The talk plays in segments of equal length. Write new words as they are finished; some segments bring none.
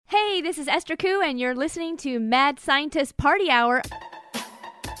Hey, this is Esther Koo, and you're listening to Mad Scientist Party Hour.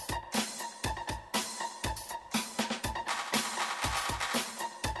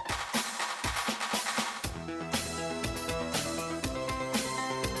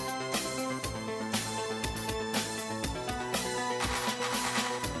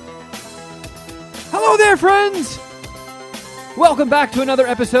 Hello there, friends! Welcome back to another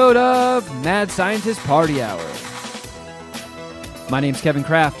episode of Mad Scientist Party Hour. My name's Kevin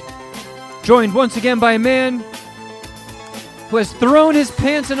Kraft, joined once again by a man who has thrown his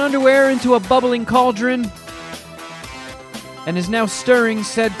pants and underwear into a bubbling cauldron and is now stirring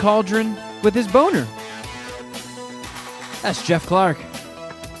said cauldron with his boner. That's Jeff Clark.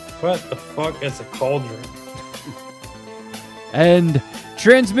 What the fuck is a cauldron? And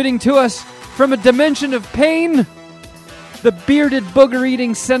transmitting to us from a dimension of pain, the bearded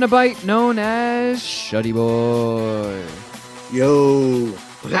booger-eating Cenobite known as Shuddy Boy. Yo.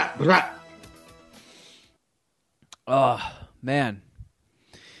 Blah, blah. Oh, man.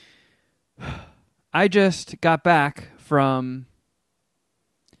 I just got back from...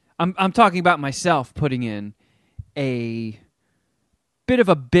 I'm talking about myself putting in a bit of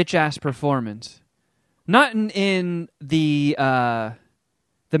a bitch-ass performance. Not in the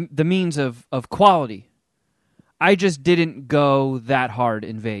means of quality. I just didn't go that hard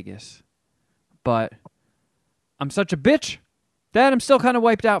in Vegas. But I'm such a bitch that I'm still kind of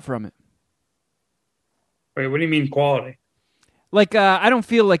wiped out from it. Wait, what do you mean quality? Like, I don't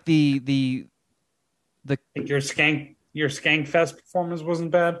feel like the Like your Skank Fest performance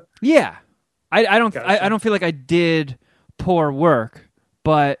wasn't bad? yeah. I don't Gotcha. I don't feel like I did poor work,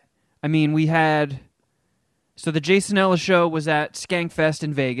 but I mean we had so the Jason Ellis show was at Skankfest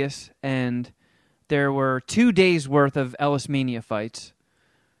in Vegas, and there were 2 days worth of Ellis Mania fights,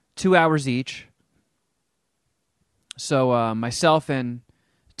 2 hours each. So myself and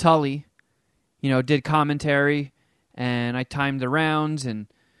Tully, did commentary, and I timed the rounds and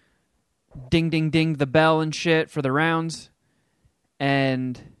ding, ding, ding the bell and shit for the rounds.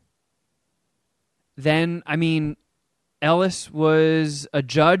 And then, Ellis was a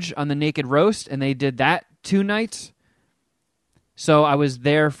judge on the Naked Roast, and they did that 2 nights. So I was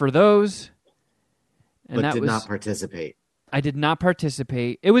there for those. And But that did was, not participate. I did not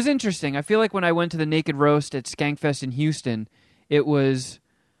participate. It was interesting. I feel like when I went to the Naked Roast at Skankfest in Houston, it was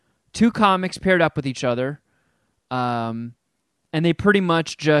 2 comics paired up with each other, and they pretty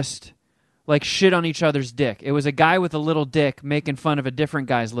much just like shit on each other's dick. It was a guy with a little dick making fun of a different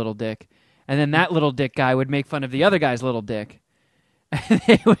guy's little dick, and then that little dick guy would make fun of the other guy's little dick. And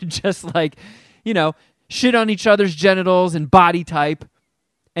they would just shit on each other's genitals and body type.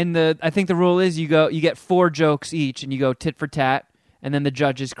 And I think the rule is you get 4 jokes each, and you go tit for tat, and then the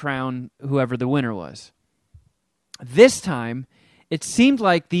judges crown whoever the winner was. This time, it seemed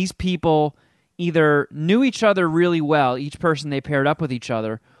like these people either knew each other really well, each person they paired up with each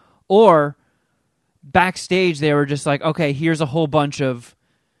other, or backstage they were just like, okay, here's a whole bunch of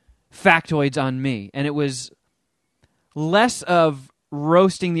factoids on me. And it was less of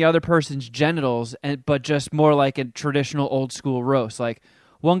roasting the other person's genitals, but just more like a traditional old school roast. Like,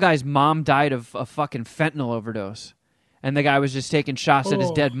 one guy's mom died of a fucking fentanyl overdose, and the guy was just taking shots at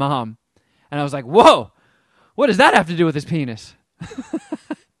his dead mom. And I was like, whoa, what does that have to do with his penis?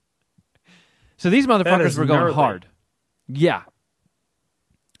 So these motherfuckers were going gnarly. hard. Yeah.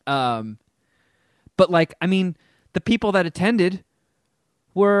 But the people that attended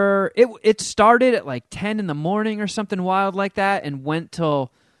were, it started at like 10 in the morning or something wild like that and went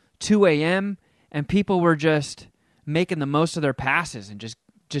till 2 a.m. and people were just making the most of their passes and just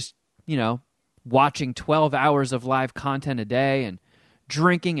watching 12 hours of live content a day and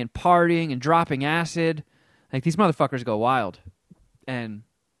drinking and partying and dropping acid. Like, these motherfuckers go wild. And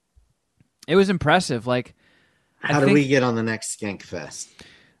it was impressive. Like, How do we get on the next Skank Fest?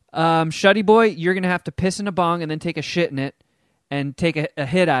 Shuddy Boy, you're going to have to piss in a bong and then take a shit in it and take a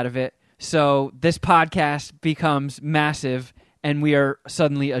hit out of it. So this podcast becomes massive and we are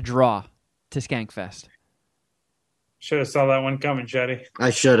suddenly a draw to Skankfest. Should have saw that one coming, Shetty. I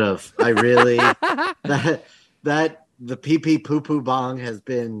should have. I really that the pee poo poo bong has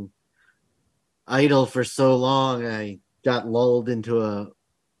been idle for so long. I got lulled into a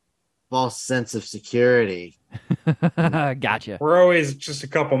false sense of security. Gotcha. We're always just a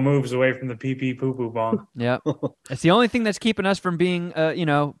couple moves away from the pee poo poo bong. Yep. It's the only thing that's keeping us from being,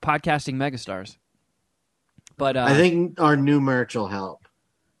 podcasting megastars. But I think our new merch will help.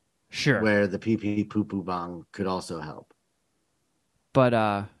 Sure. Where the pee pee poo poo bong could also help.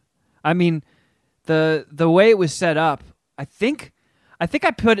 But the way it was set up, I think I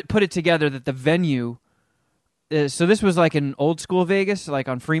put it together that the venue so this was like in old school Vegas, like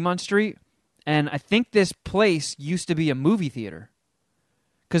on Fremont Street, and I think this place used to be a movie theater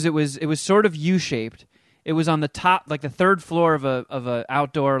because it was sort of U-shaped. It was on the top, like the third floor of a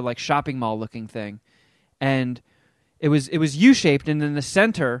outdoor like shopping mall looking thing, and it was U-shaped, and in the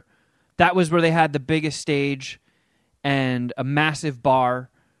center, that was where they had the biggest stage and a massive bar,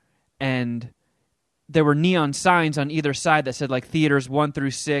 and there were neon signs on either side that said like theaters 1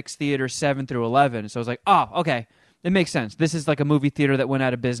 through 6, theaters 7 through 11. So I was like, oh, okay, it makes sense. This is like a movie theater that went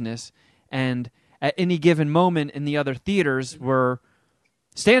out of business, and at any given moment in the other theaters were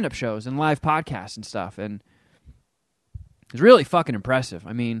stand-up shows and live podcasts and stuff, and it was really fucking impressive.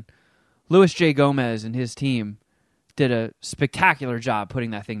 I mean, Louis J. Gomez and his team did a spectacular job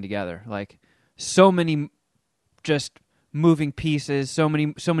putting that thing together. Like, so many just moving pieces, so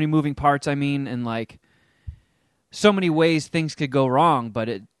many moving parts, I mean, and like so many ways things could go wrong, but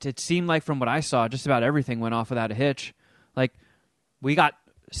it seemed like from what I saw, just about everything went off without a hitch. Like, we got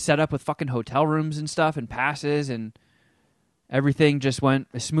set up with fucking hotel rooms and stuff and passes, and everything just went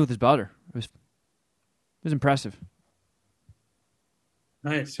as smooth as butter. It was impressive.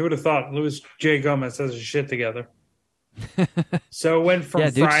 Nice. Who would have thought Louis J. Gomez has his shit together? So it went from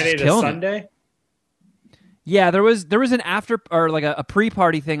Dude's Friday just to killing it. Sunday? Yeah, there was an after or like a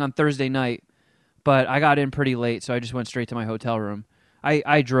pre-party thing on Thursday night, but I got in pretty late, so I just went straight to my hotel room.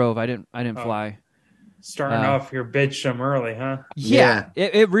 I drove. I didn't fly. Starting off your bitch some early, huh? Yeah.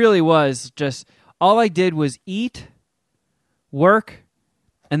 It really was just all I did was eat, work,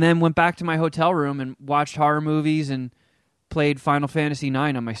 and then went back to my hotel room and watched horror movies and played Final Fantasy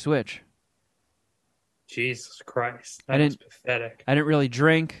IX on my Switch. Jesus Christ. That is pathetic. I didn't really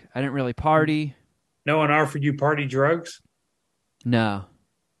drink. I didn't really party. No one offered you party drugs? No.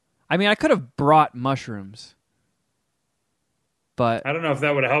 I mean, I could have brought mushrooms, but I don't know if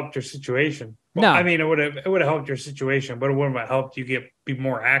that would have helped your situation. Well, No. I mean, it would have helped your situation, but it wouldn't have helped you be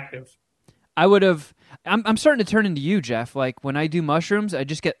more active. I would have. I'm starting to turn into you, Jeff. Like, when I do mushrooms, I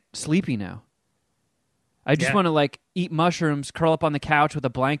just get sleepy now. I just want to like eat mushrooms, curl up on the couch with a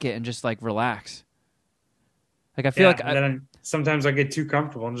blanket, and just like relax. Like, I feel like sometimes I get too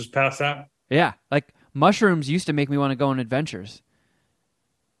comfortable and just pass out. Yeah, like mushrooms used to make me want to go on adventures.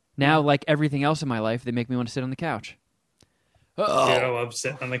 Now, like everything else in my life, they make me want to sit on the couch. Dude, I love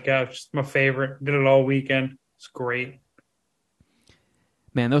sitting on the couch. It's my favorite. Did it all weekend. It's great.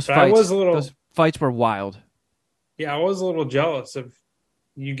 Man, those But those fights were wild. Yeah, I was a little jealous of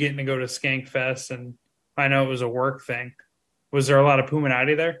you getting to go to Skankfest, and I know it was a work thing. Was there a lot of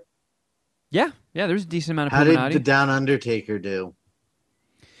Puminati there? Yeah, there's a decent amount of How Puminati. did the Down Undertaker do?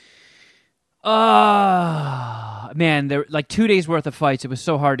 Man, there like 2 days worth of fights. It was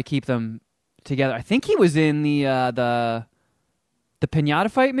so hard to keep them together. I think he was in the Pinata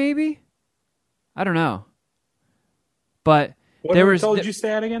fight, maybe. I don't know, but What there hotel was. did you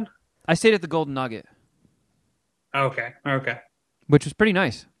stay at again? I stayed at the Golden Nugget, Okay. which was pretty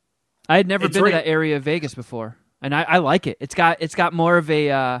nice. I had never It's been right- to that area of Vegas before, and I like it. It's got more of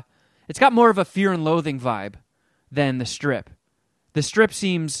a Fear and Loathing vibe than the Strip. The Strip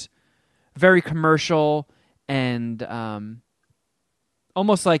seems very commercial and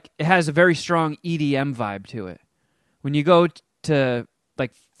almost like it has a very strong EDM vibe to it. When you go to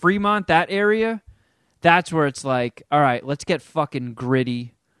like Fremont, that area, that's where it's like, all right, let's get fucking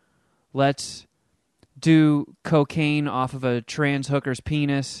gritty. Let's do cocaine off of a trans hooker's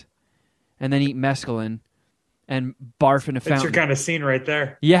penis and then eat mescaline and barf in a That's fountain. your kind of scene right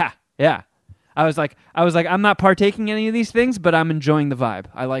there. Yeah. I was like, I'm not partaking in any of these things, but I'm enjoying the vibe.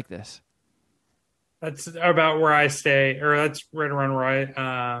 I like this. That's about where I stay, or that's right around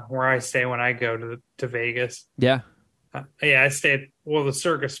where I stay when I go to Vegas. Yeah. I stay at the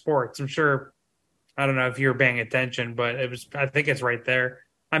Circus Sports. I'm sure. I don't know if you were paying attention, but I think it's right there.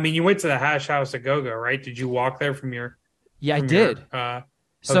 I mean, you went to the Hash House at Go-Go, right? Did you walk there from your? Yeah, I from did. Your,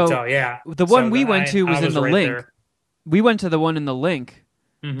 So hotel, yeah. the one So we went to was I in the right Link. there. We went to the one in the Link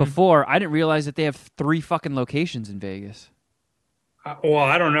Mhm. before. I didn't realize that they have 3 fucking locations in Vegas. Well,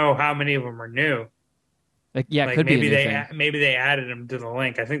 I don't know how many of them are new. Like, yeah, it Like could be a maybe new they thing. maybe they added them to the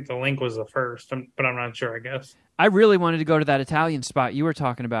Link. I think the Link was the first, but I'm not sure. I guess. I really wanted to go to that Italian spot you were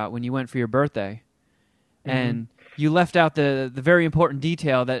talking about when you went for your birthday. And you left out the very important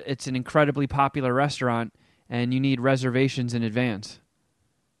detail that it's an incredibly popular restaurant and you need reservations in advance.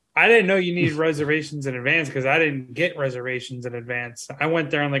 I didn't know you needed reservations in advance because I didn't get reservations in advance. I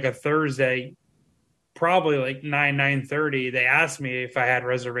went there on like a Thursday, probably like 9:30. They asked me if I had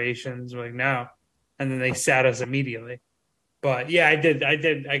reservations. I'm like, no. And then they sat us immediately. But yeah, I did,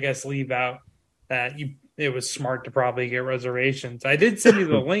 I guess, leave out that it was smart to probably get reservations. I did send you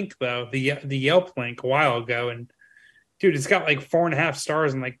the link though, the Yelp link a while ago, and dude, it's got like 4.5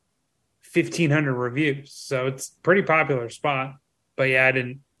 stars and like 1,500 reviews, so it's a pretty popular spot. But yeah, I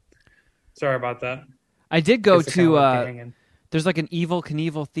didn't. Sorry about that. I did go Guess I kinda left you to. hanging. There's like an Evil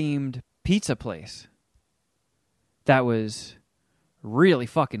Knievel themed pizza place that was really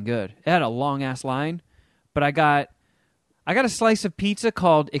fucking good. It had a long ass line, but I got a slice of pizza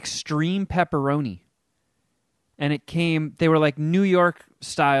called Extreme Pepperoni. And it came, they were like New York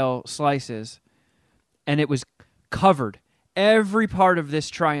style slices, and it was covered. Every part of this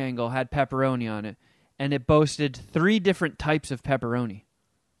triangle had pepperoni on it, and it boasted 3 different types of pepperoni,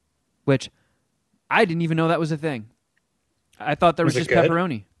 which I didn't even know that was a thing. I thought there was Was it just good?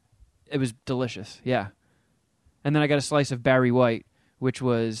 pepperoni. It was delicious, yeah. And then I got a slice of Barry White, which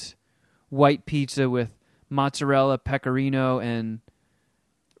was white pizza with mozzarella, pecorino, and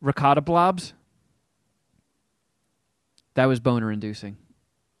ricotta blobs. That was boner-inducing.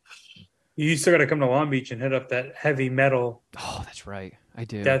 You still got to come to Long Beach and hit up that heavy metal, Oh, that's right. I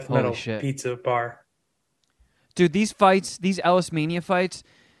do. death Holy metal shit. pizza bar. Dude, these fights, these Ellis Mania fights,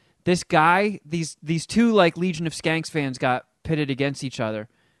 this guy, these 2 like Legion of Skanks fans got pitted against each other.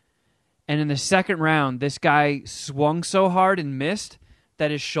 And in the second round, this guy swung so hard and missed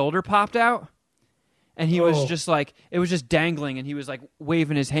that his shoulder popped out. And he was Oh. just like, it was just dangling, and he was like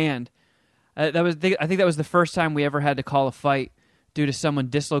waving his hand. I think that was the first time we ever had to call a fight due to someone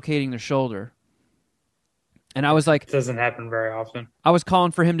dislocating their shoulder. And I was like, It doesn't happen very often. I was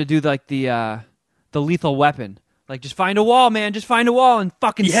calling for him to do like the Lethal Weapon, like just find a wall, man, just find a wall and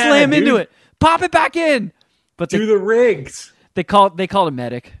fucking Yeah, slam into dude. it, pop it back in. But Do the rigs. they called a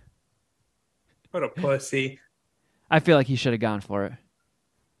medic. What a pussy. I feel like he should have gone for it.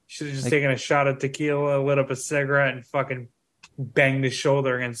 Should have just Like- taken a shot of tequila, lit up a cigarette, and fucking banged his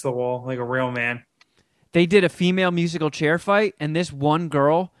shoulder against the wall like a real man. They did a female musical chair fight, and this one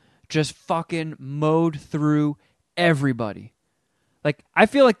girl just fucking mowed through everybody. Like I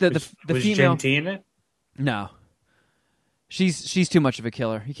feel like the was female. Gen T in it? No, she's too much of a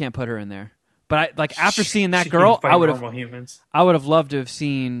killer. You can't put her in there. But after seeing that She girl, can fight I would have normal humans. loved to have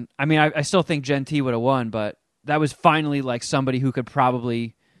seen. I mean, I still think Gen T would have won, but that was finally like somebody who could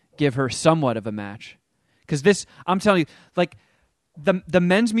probably give her somewhat of a match. Because this, I'm telling you, like the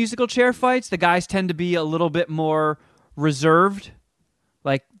men's musical chair fights, the guys tend to be a little bit more reserved.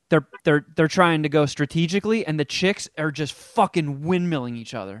 Like they're trying to go strategically, and the chicks are just fucking windmilling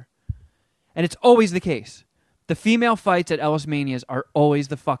each other. And it's always the case. The female fights at Ellis Manias are always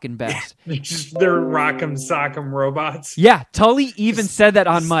the fucking best. They're rock'em sock'em robots. Yeah, Tully even said that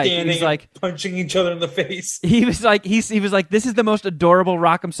on mic. Standing He's like, and punching each other in the face. he was like, this is the most adorable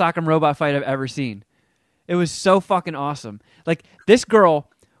Rock'em Sock'em robot fight I've ever seen. It was so fucking awesome. Like this girl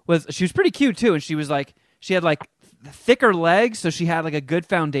she was pretty cute too, and she had like thicker legs, so she had like a good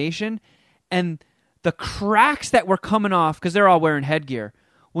foundation, and the cracks that were coming off because they're all wearing headgear.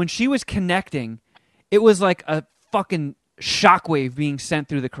 When she was connecting, it was like a fucking shockwave being sent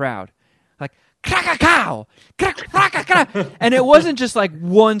through the crowd. Like, crack-a-cow! Crack-a-cow! And it wasn't just like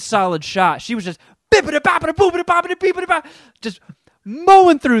one solid shot. She was just bippity-boppity-boopity-boppity-beepity-bop, just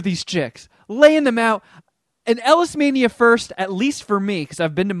mowing through these chicks, laying them out. And Ellis Mania first, at least for me, because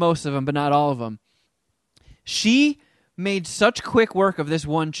I've been to most of them, but not all of them, she made such quick work of this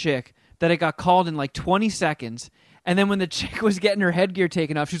one chick that it got called in like 20 seconds. And then when the chick was getting her headgear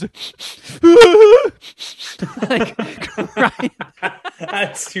taken off, she was like, crying.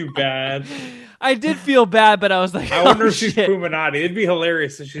 That's too bad. I did feel bad, but I was like, I wonder oh, if she's shit. Puminati. It'd be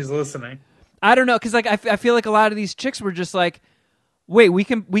hilarious if she's listening. I don't know, because like I feel like a lot of these chicks were just like, wait, we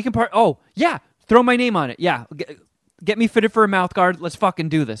can part. Oh yeah, throw my name on it. Yeah, get me fitted for a mouth guard. Let's fucking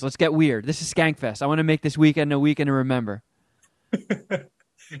do this. Let's get weird. This is Skankfest. I want to make this weekend a weekend to remember.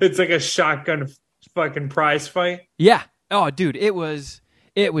 It's like a shotgun fucking prize fight. Yeah. Oh, dude, it was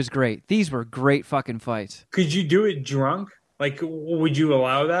great. These were great fucking fights. Could you do it drunk? Like, would you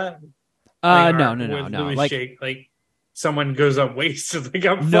allow that? Like, No. with Louis Like, Shake, like someone goes up wasted. Like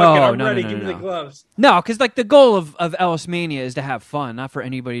I'm No, fucking, I'm no, ready. no, Give me no. the gloves. no, because like the goal of Ellis Mania is to have fun, not for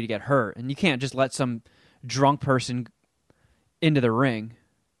anybody to get hurt, and you can't just let some drunk person into the ring.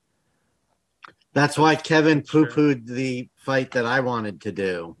 That's why Kevin Sure. poo-pooed the fight that I wanted to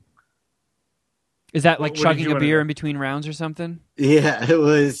do. Is that like What did chugging you a wanna beer do? in between rounds or something? Yeah, it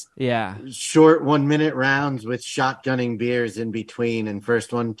was Yeah. short 1 minute rounds with shotgunning beers in between, and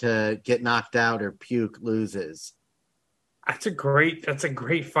first one to get knocked out or puke loses. That's a great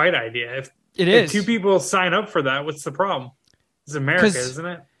fight idea. If If two people sign up for that, what's the problem? It's America, 'Cause- isn't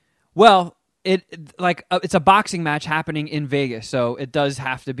it? Well, it's a boxing match happening in Vegas, so it does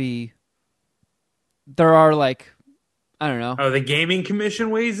have to be there are like, I don't know. Oh, the gaming commission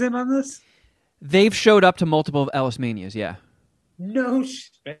weighs in on this? They've showed up to multiple Ellis Manias, yeah. No,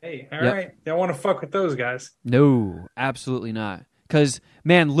 hey, all Yep. right. Don't want to fuck with those guys. No, absolutely not. Because,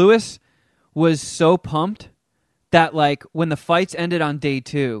 man, Lewis was so pumped that, like, when the fights ended on day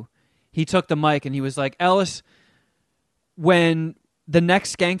 2, he took the mic and he was like, Ellis, when the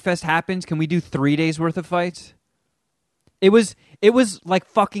next Skankfest happens, can we do 3 days worth of fights? It was like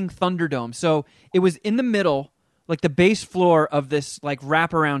fucking Thunderdome. So it was in the middle, like the base floor of this like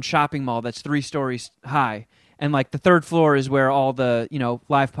wraparound shopping mall that's 3 stories high. And like the 3rd floor is where all the,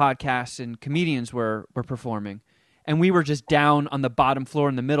 live podcasts and comedians were performing. And we were just down on the bottom floor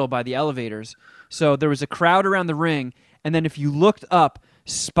in the middle by the elevators. So there was a crowd around the ring. And then if you looked up,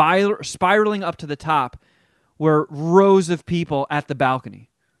 spiraling up to the top, were rows of people at the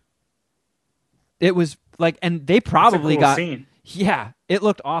balcony. It was like, and they probably That's a cool got, scene. yeah, it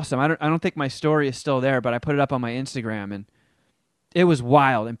looked awesome. I don't think my story is still there, but I put it up on my Instagram, and it was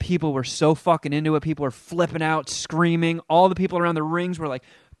wild. And people were so fucking into it. People were flipping out, screaming. All the people around the rings were like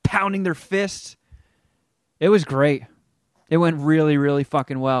pounding their fists. It was great. It went really, really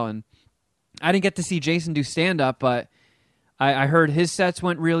fucking well. And I didn't get to see Jason do stand-up, but I heard his sets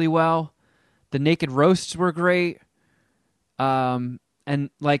went really well. The Naked Roasts were great. And,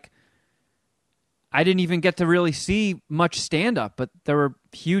 like, I didn't even get to really see much stand-up, but there were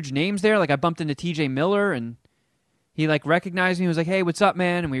huge names there. Like, I bumped into TJ Miller, and he, like, recognized me. He was like, hey, what's up,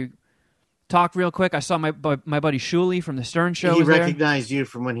 man? And we talked real quick. I saw my buddy Shuley from the Stern Show. He was there. recognized you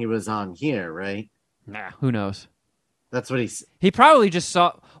from when he was on here, right? Nah, who knows? That's what he's. He probably just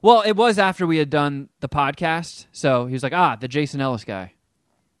saw... Well, it was after we had done the podcast, so he was like, the Jason Ellis guy.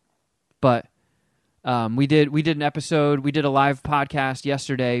 But we did an episode, we did a live podcast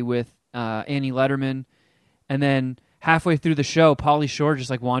yesterday with Annie Letterman, and then halfway through the show, Pauly Shore just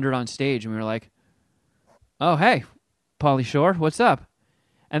like wandered on stage, and we were like, oh, hey, Pauly Shore, what's up?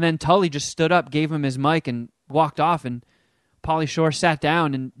 And then Tully just stood up, gave him his mic, and walked off, and Pauly Shore sat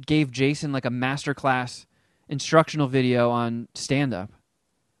down and gave Jason like a masterclass instructional video on stand-up.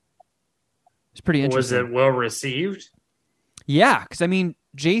 It's pretty interesting. Was it well received? Yeah, because, I mean,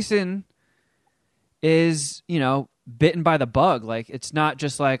 Jason is, bitten by the bug. Like, it's not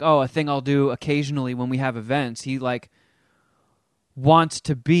just like, a thing I'll do occasionally when we have events. He, like, wants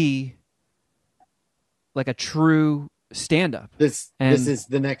to be, like, a true stand-up. This is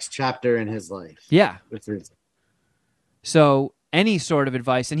the next chapter in his life. Yeah. Which is- So, any sort of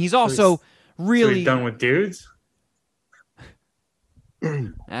advice. And he's also So really... he's done with dudes?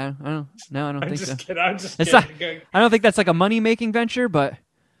 I don't I'm think just so. kidding. I'm just It's kidding. I don't think that's like a money-making venture, but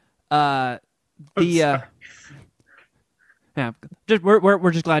yeah, just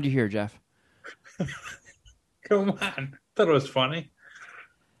we're just glad you're here, Jeff. Come on. Thought it was funny.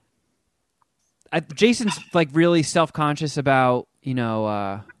 Jason's like really self-conscious about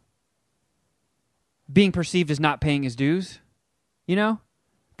being perceived as not paying his dues,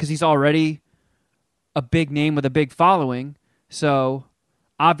 because he's already a big name with a big following. So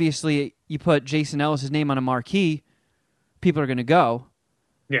obviously, you put Jason Ellis' name on a marquee, people are going to go.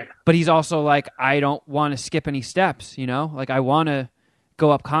 Yeah. But he's also like, I don't want to skip any steps, Like, I want to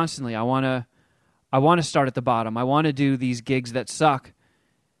go up constantly. I want to start at the bottom. I want to do these gigs that suck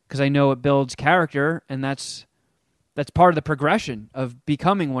because I know it builds character, and that's part of the progression of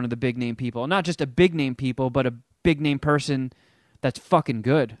becoming one of the big name people. Not just a big name people, but a big name person that's fucking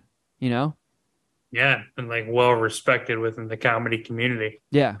good, Yeah, and like well respected within the comedy community.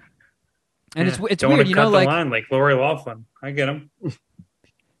 Yeah. And Yeah. it's Don't weird, wanna cut the like line like Lori Loughlin. I get him.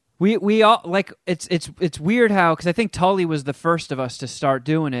 we all like it's weird how, because I think Tully was the first of us to start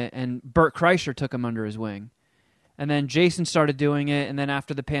doing it, and Bert Kreischer took him under his wing, and then Jason started doing it, and then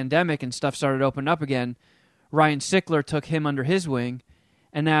after the pandemic and stuff started opening up again, Ryan Sickler took him under his wing,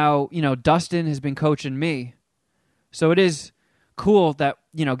 and now Dustin has been coaching me, so it is cool that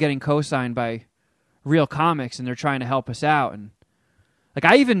getting co-signed by real comics, and they're trying to help us out. And like,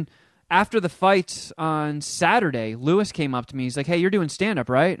 I even, after the fights on Saturday, Lewis came up to me. He's like, hey, you're doing stand-up,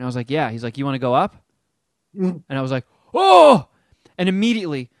 right? And I was like, yeah. He's like, you want to go up? And I was like, oh! And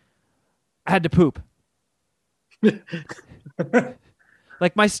immediately, I had to poop.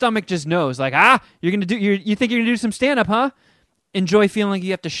 Like, my stomach just knows. Like, you think you're going to do some stand-up, huh? Enjoy feeling like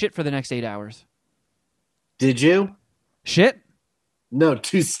you have to shit for the next 8 hours. Did you? Shit? No,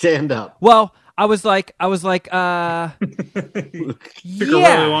 to stand up. Well, I was like, Took a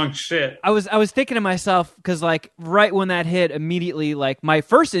yeah. really long shit. I was thinking to myself, because like right when that hit, immediately, like my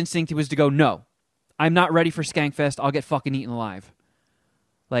first instinct was to go, no, I'm not ready for Skankfest. I'll get fucking eaten alive.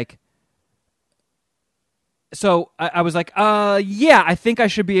 Like, So I was like, yeah, I think I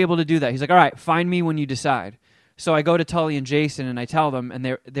should be able to do that. He's like, all right, find me when you decide. So I go to Tully and Jason and I tell them,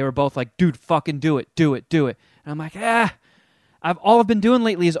 and they were both like, dude, fucking do it. And I'm like, all I've been doing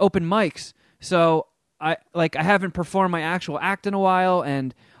lately is open mics. So I haven't performed my actual act in a while,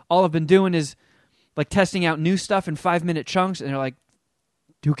 and all I've been doing is like testing out new stuff in 5-minute chunks. And they're like,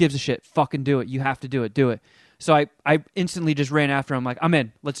 who gives a shit? Fucking do it. You have to do it. So I instantly just ran after him like, I'm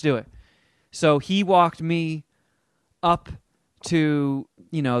in. Let's do it. So he walked me up to,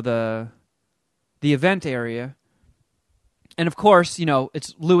 the event area. And of course,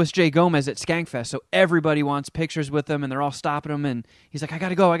 it's Louis J. Gomez at Skankfest, so everybody wants pictures with him, and they're all stopping him. And he's like, I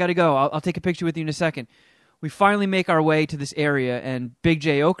gotta go. I'll take a picture with you in a second. We finally make our way to this area, and Big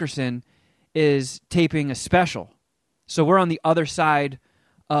J. Okerson is taping a special. So we're on the other side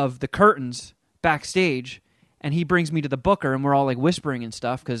of the curtains backstage, and he brings me to the booker, and we're all like whispering and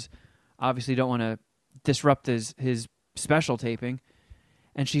stuff because obviously don't want to disrupt his special taping.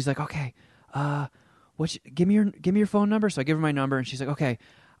 And she's like, okay, give me your phone number. So I give her my number, and she's like, okay,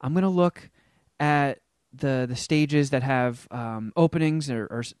 I'm gonna look at the stages that have openings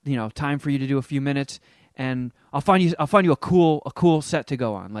or time for you to do a few minutes, and I'll find you a cool set to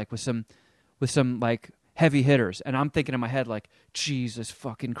go on, like with some like heavy hitters. And I'm thinking in my head like, Jesus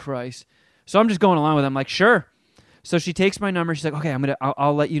fucking Christ. So I'm just going along with it. I'm like, sure. So she takes my number. She's like, okay,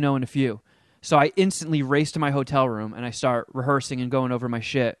 I'll let you know in a few. So I instantly race to my hotel room and I start rehearsing and going over my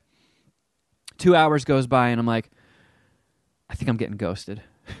shit. 2 hours goes by and I'm like, I think I'm getting ghosted.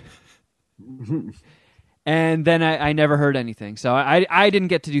 And then I never heard anything. So I didn't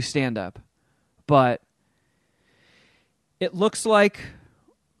get to do stand-up. But it looks like,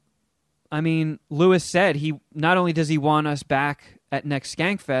 Louis said he not only does he want us back at next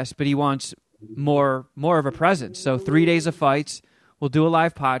Skankfest, but he wants more of a presence. So 3 days of fights, we'll do a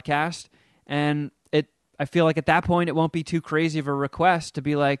live podcast, and I feel like at that point it won't be too crazy of a request to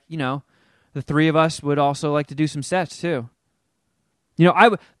be like, the three of us would also like to do some sets too.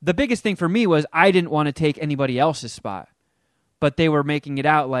 The biggest thing for me was I didn't want to take anybody else's spot, but they were making it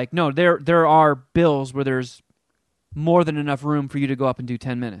out like, no, there are bills where there's more than enough room for you to go up and do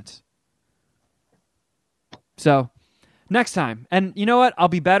 10 minutes. So next time, and you know what? I'll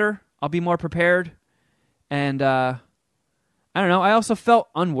be better. I'll be more prepared. And I don't know. I also felt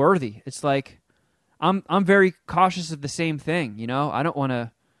unworthy. It's like I'm very cautious of the same thing. I don't want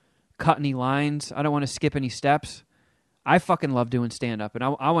to cut any lines. I don't want to skip any steps. I fucking love doing stand-up, and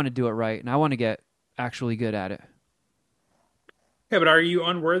I want to do it right, and I want to get actually good at it. Yeah, but are you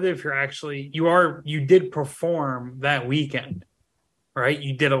unworthy if you did perform that weekend, right?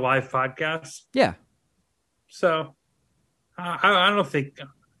 You did a live podcast? Yeah. So I don't think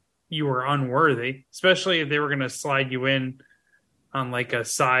you were unworthy, especially if they were going to slide you in on like a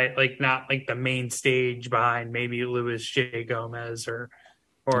side, like not like the main stage behind maybe Louis J. Gomez or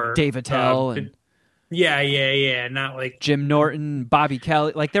Dave Attell and yeah, not like Jim Norton, Bobby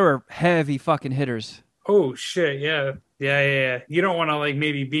Kelly. Like there were heavy fucking hitters. Oh shit, yeah. You don't want to like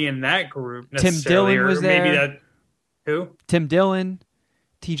maybe be in that group. Tim Dillon was there. Maybe that who? Tim Dillon,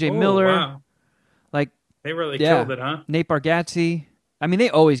 T.J. Miller. Wow. Like they really killed it, huh? Nate Bargatze. They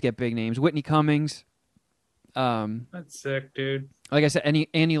always get big names. Whitney Cummings. That's sick, dude. Like I said, Annie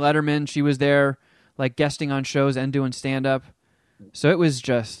Letterman. She was there, like guesting on shows and doing stand up. So it was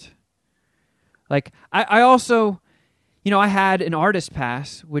just like I also, I had an artist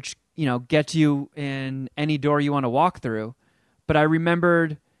pass, which gets you in any door you want to walk through. But I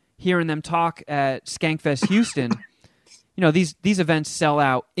remembered hearing them talk at Skankfest Houston. These events sell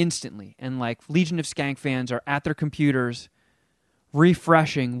out instantly, and like Legion of Skank fans are at their computers,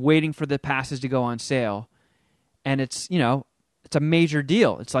 refreshing, waiting for the passes to go on sale. And it's a major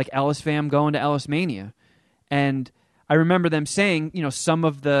deal. It's like Ellis Fam going to Ellis Mania. And I remember them saying, some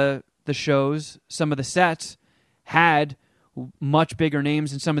of the shows, some of the sets had much bigger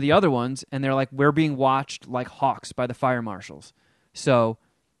names than some of the other ones, and they're like, we're being watched like hawks by the fire marshals. So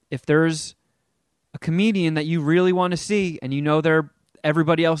if there's a comedian that you really want to see, and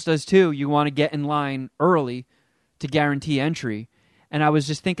everybody else does too, you want to get in line early to guarantee entry. And I was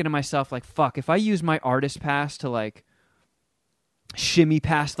just thinking to myself, like, fuck, if I use my artist pass to like shimmy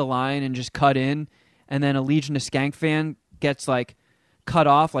past the line and just cut in, and then a Legion of Skank fan gets like cut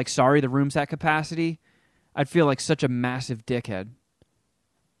off, like, sorry, the room's at capacity, I'd feel like such a massive dickhead.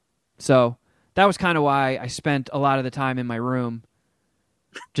 So that was kind of why I spent a lot of the time in my room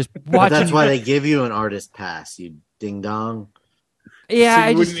just watching. But that's why they give you an artist pass, you ding dong. Yeah, so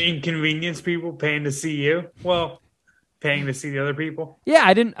you wouldn't inconvenience people paying to see you. Well, paying to see the other people. Yeah,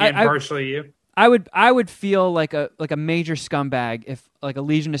 I didn't. And partially you. I would feel like a major scumbag if like a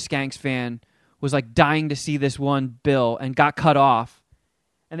Legion of Skanks fan was like dying to see this one bill and got cut off,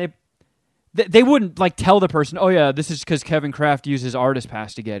 and they wouldn't like tell the person, oh yeah, this is because Kevin Kraft used his artist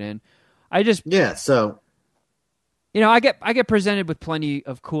pass to get in. So I get presented with plenty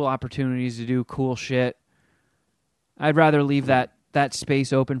of cool opportunities to do cool shit. I'd rather leave that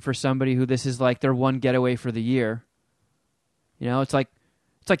space open for somebody who this is like their one getaway for the year. It's like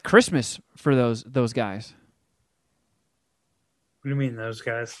Christmas for those guys. What do you mean, those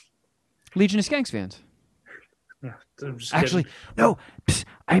guys? Legion of Skanks fans. Yeah, I'm just Actually, kidding. no,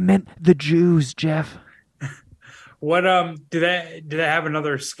 I meant the Jews, Jeff. What do they have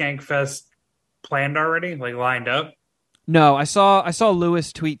another Skank Fest planned already, like lined up? No, I saw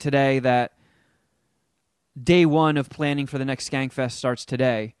Lewis tweet today that day one of planning for the next Skankfest starts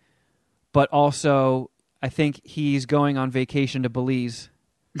today, but also I think he's going on vacation to Belize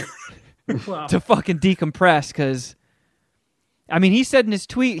Wow. to fucking decompress because, I mean, he said in his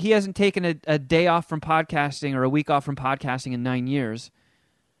tweet he hasn't taken a day off from podcasting or a week off from podcasting in 9 years.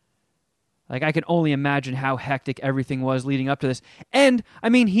 Like, I can only imagine how hectic everything was leading up to this. And, I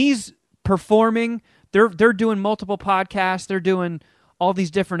mean, he's performing. They're doing multiple podcasts. They're doing all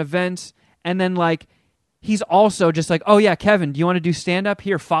these different events. And then, like, he's also just like, oh, yeah, Kevin, do you want to do stand-up?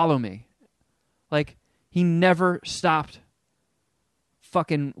 Here, follow me. Like, he never stopped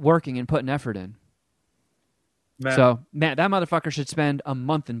fucking working and putting effort in. So, man, that motherfucker should spend a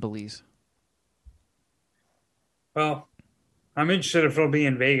month in Belize. Well, I'm interested if it'll be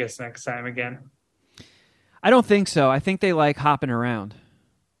in Vegas next time again. I don't think so. I think they like hopping around.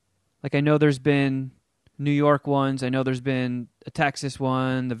 Like, I know there's been New York ones. I know there's been a Texas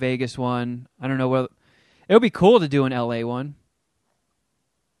one, the Vegas one. I don't know what. It would be cool to do an LA one.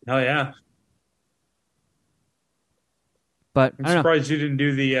 Oh yeah. But I'm I don't know. surprised you didn't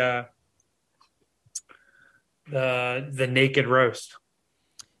do the naked roast.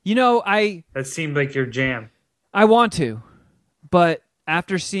 That seemed like your jam. I want to, but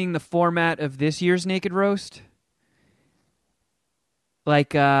after seeing the format of this year's Naked Roast,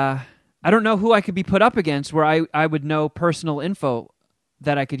 like, I don't know who I could be put up against where I would know personal info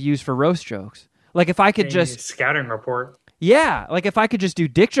that I could use for roast jokes. Like, if I could just... Scouting report. Yeah, like if I could just do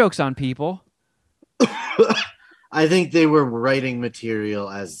dick jokes on people. I think they were writing material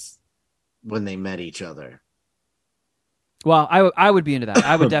as when they met each other. Well, I would be into that.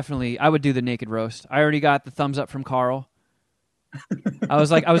 I would do the Naked Roast. I already got the thumbs up from Carl. I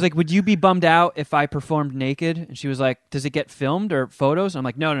was like, would you be bummed out if I performed naked? And she was like, does it get filmed or photos? I'm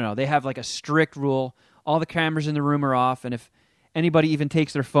like, no. They have like a strict rule. All the cameras in the room are off, and if anybody even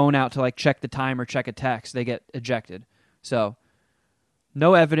takes their phone out to like check the time or check a text, they get ejected. So,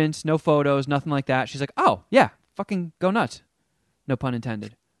 no evidence, no photos, nothing like that. She's like, oh yeah, fucking go nuts. No pun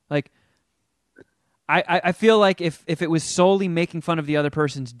intended. Like, I feel like if it was solely making fun of the other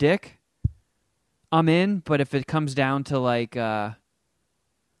person's dick, I'm in. But if it comes down to like, I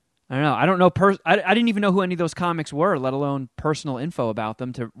don't know. I don't know. I didn't even know who any of those comics were, let alone personal info about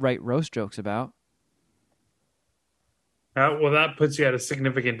them to write roast jokes about. Well, that puts you at a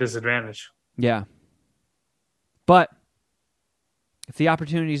significant disadvantage. Yeah. But if the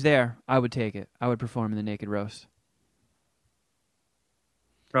opportunity's there, I would take it. I would perform in the Naked Roast.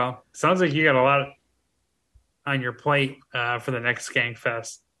 Well, sounds like you got a lot on your plate for the next Skank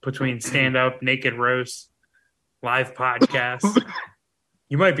Fest between stand-up, Naked Roast, live podcasts.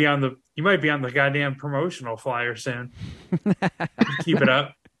 You might be on the goddamn promotional flyer soon. Keep it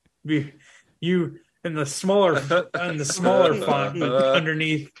up. You in the smaller font, but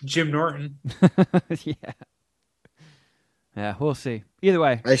underneath Jim Norton. Yeah, we'll see. Either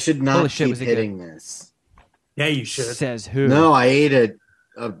way, I should not shit, keep hitting this. Yeah, you should. Says who? No, I ate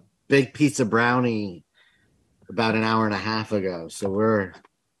a big piece of brownie about an hour and a half ago. So we're...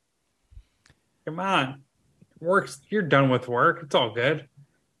 Come on. You're done with work. It's all good.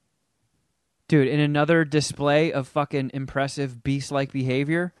 Dude, in another display of fucking impressive beast-like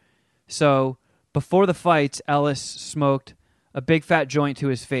behavior. So, before the fights, Ellis smoked a big fat joint to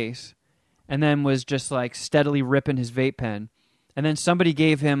his face and then was just like steadily ripping his vape pen. And then somebody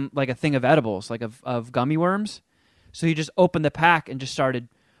gave him like a thing of edibles, like of gummy worms. So he just opened the pack and just started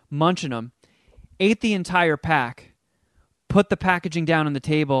munching them. Ate the entire pack, put the packaging down on the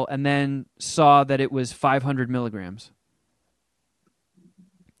table, and then saw that it was 500 milligrams.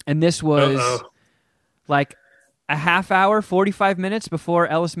 And this was like a half hour, 45 minutes before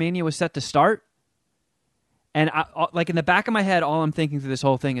Ellis Mania was set to start. And I, like in the back of my head, all I'm thinking through this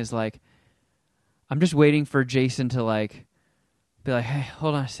whole thing is like, I'm just waiting for Jason to like be like, hey,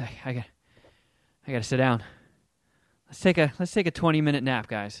 hold on a sec, I gotta sit down. Let's take a 20-minute nap,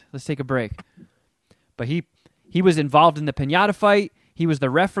 guys. Let's take a break. But he was involved in the piñata fight. He was the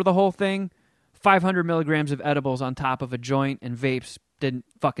ref for the whole thing. 500 milligrams of edibles on top of a joint and vapes didn't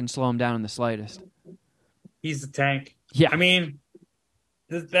fucking slow him down in the slightest. He's the tank. Yeah. I mean,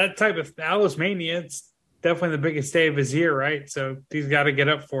 that type of Alice Mania, it's definitely the biggest day of his year, right? So he's got to get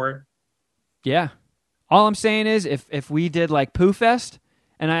up for it. Yeah. All I'm saying is if we did like Pooh Fest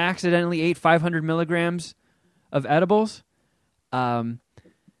and I accidentally ate 500 milligrams of edibles,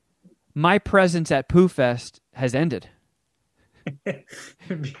 my presence at Pooh Fest has ended.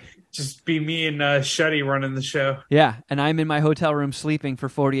 Just be me and Shuddy running the show. Yeah, and I'm in my hotel room sleeping for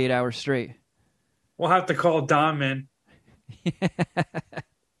 48 hours straight. We'll have to call Dom in.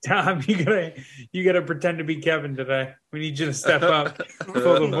 Dom, you gotta pretend to be Kevin today. We need you to step up,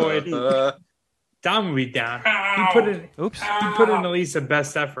 fill the void. Dom will be down. He put in at least a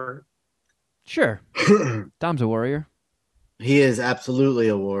best effort. Sure. Dom's a warrior. He is absolutely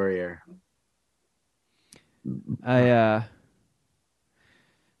a warrior. The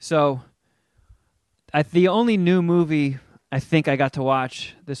only new movie I think I got to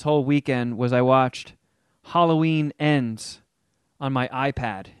watch this whole weekend was I watched Halloween Ends on my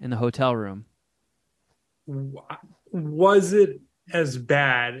iPad in the hotel room. Was it as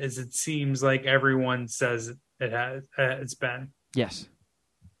bad as it seems like everyone says it's been? Yes.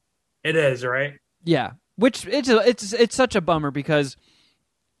 It is, right? Yeah. Which it's such a bummer because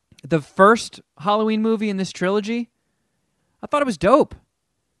the first Halloween movie in this trilogy, I thought it was dope.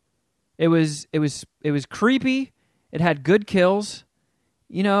 It was creepy. It had good kills.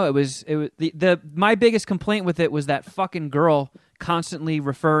 You know, it was my biggest complaint with it was that fucking girl constantly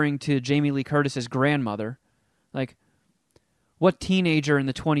referring to Jamie Lee Curtis's grandmother. Like, what teenager in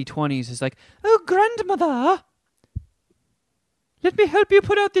the 2020s is like, "Oh, grandmother, let me help you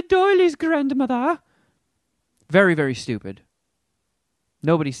put out the doilies, grandmother." Very, very stupid.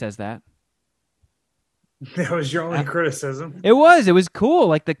 Nobody says that. That was your only criticism. It was cool.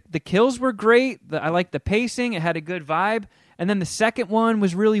 Like the kills were great. I liked the pacing. It had a good vibe. And then the second one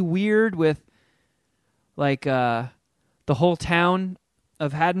was really weird with like the whole town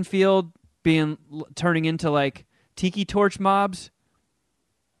of Haddonfield turning into like tiki torch mobs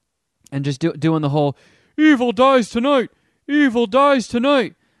and just doing the whole evil dies tonight. Evil dies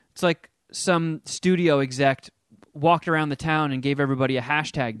tonight. It's like some studio exec walked around the town and gave everybody a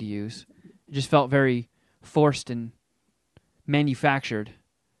hashtag to use. It just felt very forced and manufactured.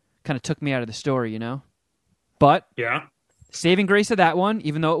 Kind of took me out of the story, you know? But yeah, saving grace of that one,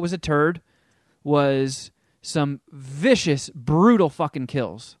 even though it was a turd, was some vicious, brutal fucking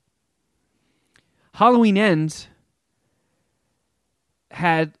kills. Halloween Ends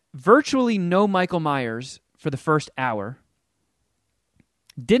had virtually no Michael Myers for the first hour.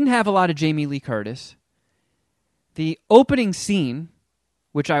 Didn't have a lot of Jamie Lee Curtis. The opening scene,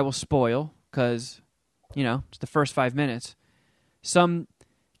 which I will spoil because, you know, it's the first 5 minutes. Some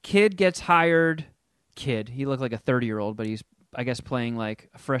kid gets hired. He looked like a 30-year-old, but he's, I guess, playing like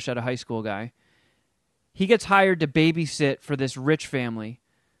a fresh out of high school guy. He gets hired to babysit for this rich family.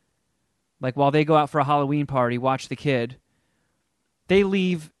 Like, while they go out for a Halloween party, watch the kid. They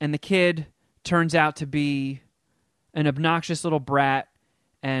leave, and the kid turns out to be an obnoxious little brat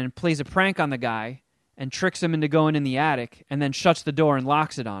and plays a prank on the guy and tricks him into going in the attic and then shuts the door and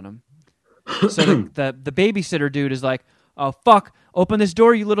locks it on him. So the babysitter dude is like, "Oh, fuck, open this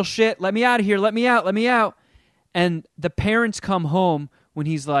door, you little shit. Let me out of here. Let me out. Let me out." And the parents come home when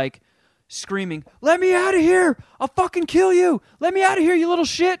he's like screaming, "Let me out of here. I'll fucking kill you. Let me out of here, you little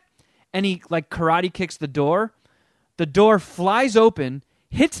shit." And he like karate kicks the door. The door flies open,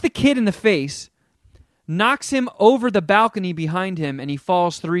 hits the kid in the face, knocks him over the balcony behind him, and he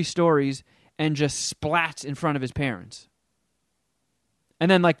falls 3 stories and just splats in front of his parents. And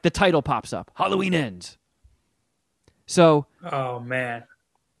then like the title pops up, Halloween Ends. So, oh man,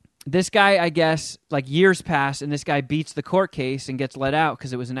 this guy, I guess, like years pass, and this guy beats the court case and gets let out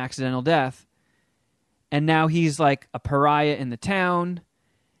because it was an accidental death. And now he's like a pariah in the town,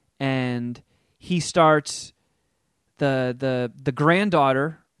 and he starts the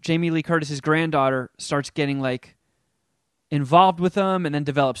granddaughter, Jamie Lee Curtis's granddaughter, starts getting like involved with him, and then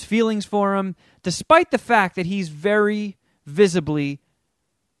develops feelings for him, despite the fact that he's very visibly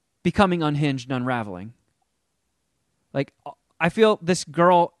becoming unhinged and unraveling. Like, I feel this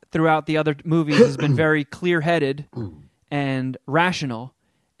girl throughout the other movies has been very clear-headed and rational,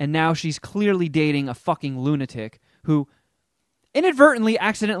 and now she's clearly dating a fucking lunatic who inadvertently,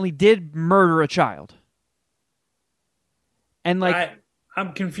 accidentally did murder a child. And like,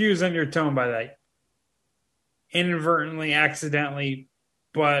 I'm confused on your tone by that. Inadvertently, accidentally,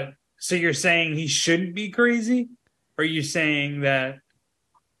 but so you're saying he shouldn't be crazy? Or are you saying that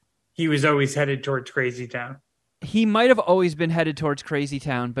he was always headed towards Crazy Town? He might have always been headed towards Crazy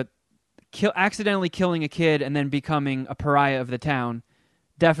Town, but accidentally killing a kid and then becoming a pariah of the town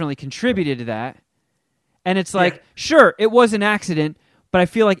definitely contributed to that. And it's like, sure, it was an accident, but I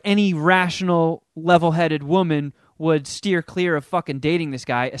feel like any rational, level-headed woman would steer clear of fucking dating this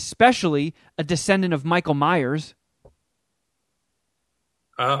guy, especially a descendant of Michael Myers.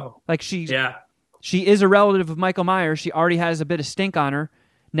 Oh. Like she Yeah. is a relative of Michael Myers. She already has a bit of stink on her.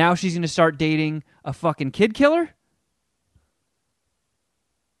 Now she's going to start dating a fucking kid killer?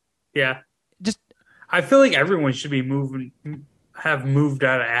 Yeah. Just, I feel like everyone should be have moved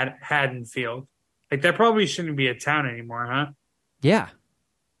out of Haddonfield. Like, that probably shouldn't be a town anymore, huh? yeah.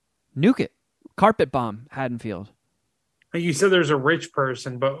 Nuke it. Carpet bomb Haddonfield. Like you said, there's a rich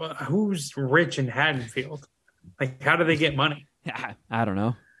person, but who's rich in Haddonfield? Like, how do they get money? I don't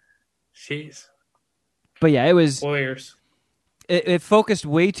know. Jeez. But yeah, it was... Lawyers. It focused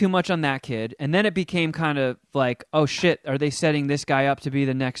way too much on that kid, and then it became kind of like, oh shit, are they setting this guy up to be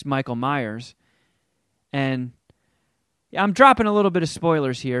the next Michael Myers? And yeah, I'm dropping a little bit of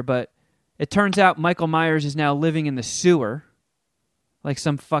spoilers here, but it turns out Michael Myers is now living in the sewer, like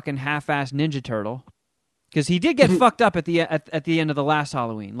some fucking half-assed Ninja Turtle, because he did get fucked up at the end of the last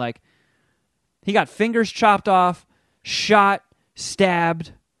Halloween. Like, he got fingers chopped off, shot,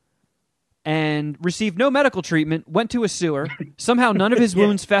 stabbed, and received no medical treatment, went to a sewer. Somehow none of his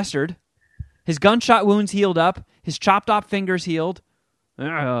wounds festered. His gunshot wounds healed up. His chopped off fingers healed.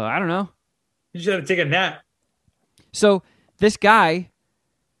 I don't know. You just had to take a nap. So this guy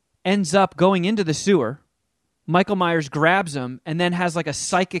ends up going into the sewer. Michael Myers grabs him and then has like a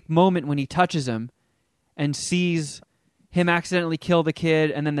psychic moment when he touches him and sees him accidentally kill the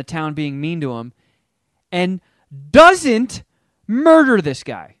kid and then the town being mean to him and doesn't murder this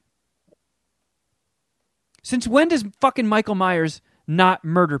guy. Since when does fucking Michael Myers not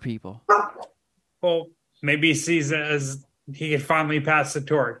murder people? Well, maybe he sees it as he can finally pass the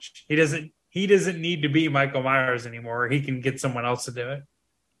torch. He doesn't need to be Michael Myers anymore. He can get someone else to do it.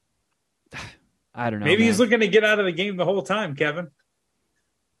 I don't know. Maybe man. he's looking to get out of the game the whole time, Kevin.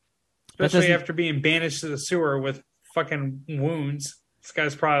 Especially after being banished to the sewer with fucking wounds. This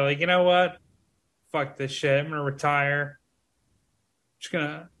guy's probably like, you know what? Fuck this shit. I'm gonna retire.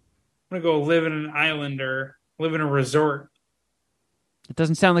 I'm gonna go live in an island or live in a resort. It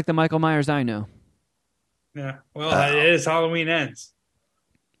doesn't sound like the Michael Myers I know. Yeah. Well, it is Halloween Ends.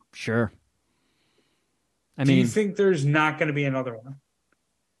 Sure. I Do mean, you think there's not going to be another one?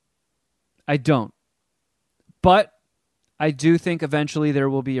 I don't. But I do think eventually there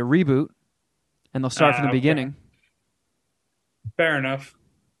will be a reboot and they'll start from the beginning. Fair enough.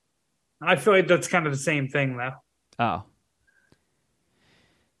 I feel like that's kind of the same thing, though. Oh.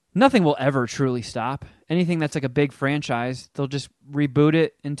 Nothing will ever truly stop. Anything that's like a big franchise, they'll just reboot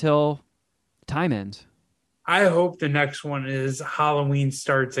it until time ends. I hope the next one is Halloween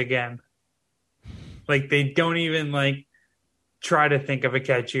Starts Again. Like, they don't even, like, try to think of a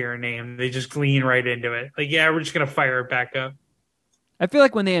catchier name. They just lean right into it. Like, yeah, we're just going to fire it back up. I feel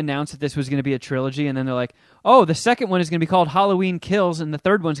like when they announced that this was going to be a trilogy and then they're like, oh, the second one is going to be called Halloween Kills and the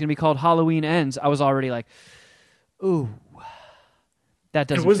third one's going to be called Halloween Ends, I was already like, ooh. That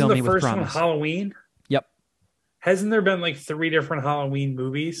doesn't fill me with promise. Wasn't the first one Halloween? Yep. Hasn't there been like 3 different Halloween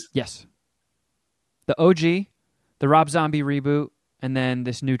movies? Yes. The OG, the Rob Zombie reboot, and then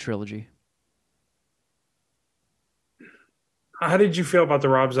this new trilogy. How did you feel about the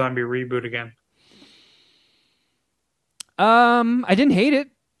Rob Zombie reboot again? I didn't hate it.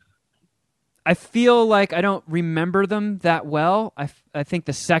 I feel like I don't remember them that well. I think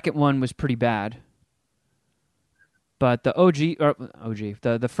the second one was pretty bad. But the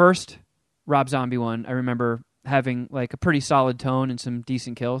the first Rob Zombie one, I remember having like a pretty solid tone and some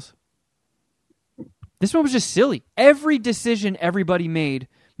decent kills. This one was just silly. Every decision everybody made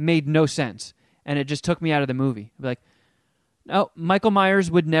no sense, and it just took me out of the movie. I'd be like, no, Michael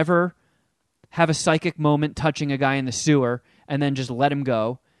Myers would never have a psychic moment touching a guy in the sewer and then just let him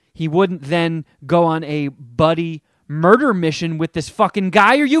go. He wouldn't then go on a buddy murder mission with this fucking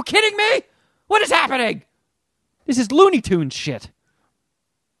guy. Are you kidding me? What is happening? This is Looney Tunes shit.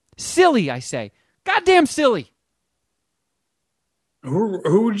 Silly, I say. Goddamn silly. Who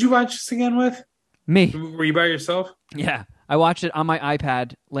would you watch this again with? Me. Were you by yourself? Yeah. I watched it on my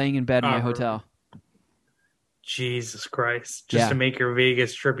iPad, laying in bed in my hotel. Jesus Christ. Just to make your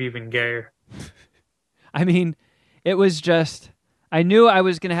Vegas trip even gayer. I mean, it was just... I knew I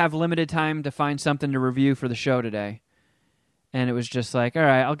was going to have limited time to find something to review for the show today. And it was just like, all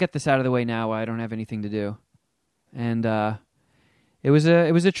right, I'll get this out of the way now while I don't have anything to do. And it was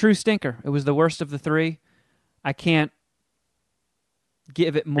a true stinker. It was the worst of the 3. I can't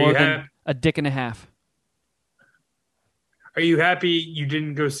give it more than a dick and a half. Are you happy you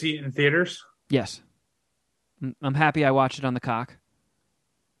didn't go see it in theaters? Yes. I'm happy I watched it on the cock,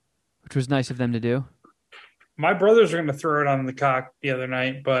 which was nice of them to do. My brothers are going to throw it on the cock the other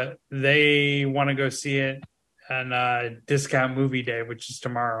night, but they want to go see it on Discount Movie Day, which is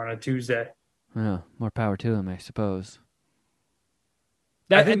tomorrow on a Tuesday. Oh, more power to them, I suppose.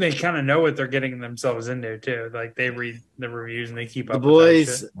 I think they kind of know what they're getting themselves into, too. Like, they read the reviews and they keep The up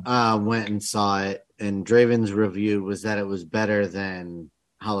boys with that shit. went and saw it, and Draven's review was that it was better than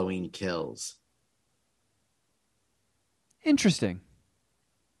Halloween Kills. Interesting.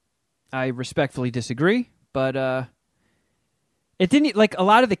 I respectfully disagree, but it didn't, like, a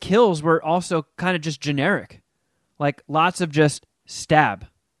lot of the kills were also kind of just generic. Like, lots of just stab.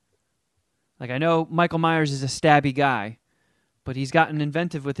 Like, I know Michael Myers is a stabby guy, but he's gotten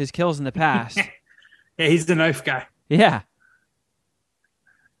inventive with his kills in the past. Yeah, he's the knife guy. Yeah.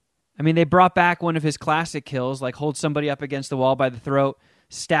 I mean, they brought back one of his classic kills, like hold somebody up against the wall by the throat,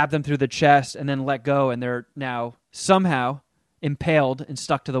 stab them through the chest, and then let go, and they're now somehow impaled and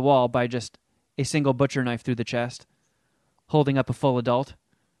stuck to the wall by just a single butcher knife through the chest, holding up a full adult.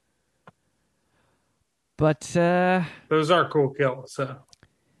 But Those are cool kills. So.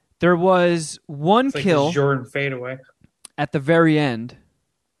 there was one It's like kill this Jordan fadeaway. at the very end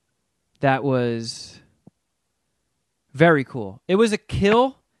that was very cool. It was a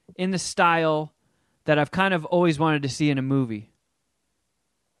kill in the style that I've kind of always wanted to see in a movie.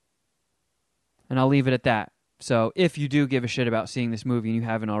 And I'll leave it at that. So if you do give a shit about seeing this movie and you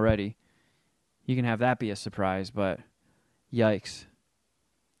haven't already, you can have that be a surprise, but yikes.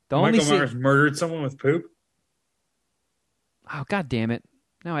 Michael Myers murdered someone with poop? Oh, God damn it.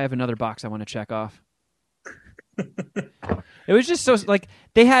 Now I have another box I want to check off. It was just so, like,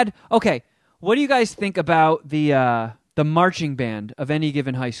 they had, okay, what do you guys think about the marching band of any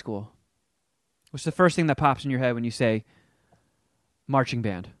given high school? What's the first thing that pops in your head when you say marching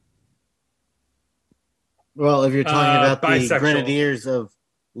band? Well, if you're talking about the bisexual. Grenadiers of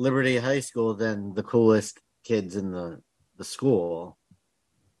Liberty High School, then the coolest kids in the school.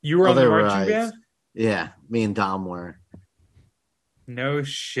 You were on the marching Otherwise, band? Yeah, me and Dom were. No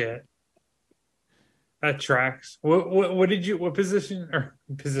shit. That tracks. What did you, what position,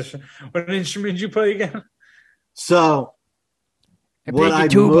 what instrument did you play again? So, I what played I the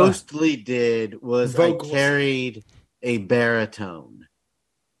tuba. mostly did was Vocals. I carried a baritone.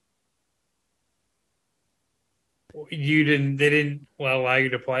 They didn't allow you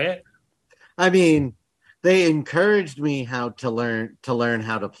to play it? I mean, they encouraged me how to learn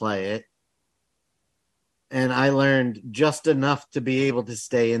how to play it. And I learned just enough to be able to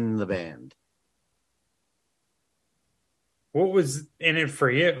stay in the band. What was in it for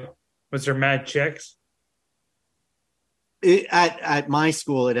you? Was there mad chicks? At my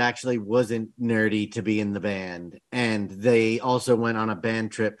school, it actually wasn't nerdy to be in the band. And they also went on a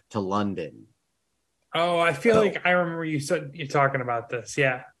band trip to London. Oh, I feel like I remember you talking about this.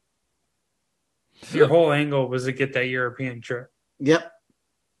 Yeah. Your whole angle was to get that European trip. Yep.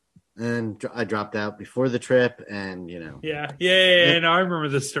 And I dropped out before the trip, and, you know. Yeah. No, I remember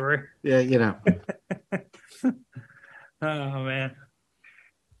this story. Yeah, you know. Oh, man.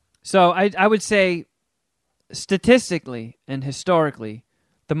 So I would say statistically and historically,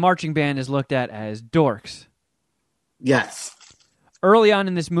 the marching band is looked at as dorks. Yes. Early on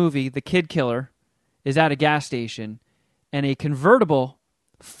in this movie, the kid killer is at a gas station, and a convertible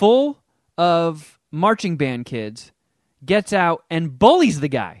full of marching band kids gets out and bullies the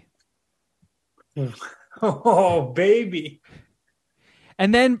guy. Oh, baby.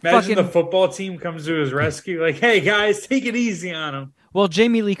 And then Imagine the football team comes to his rescue, like, hey, guys, take it easy on him. Well,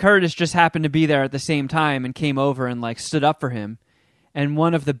 Jamie Lee Curtis just happened to be there at the same time and came over and, like, stood up for him. And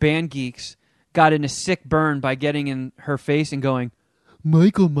one of the band geeks got in a sick burn by getting in her face and going,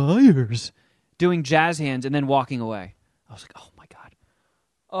 Michael Myers, doing jazz hands and then walking away. I was like, oh, my God.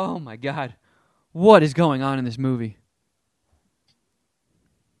 Oh, my God. What is going on in this movie?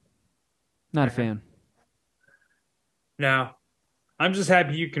 Not a fan. No. I'm just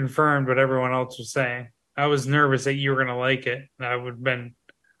happy you confirmed what everyone else was saying. I was nervous that you were going to like it. And I would have been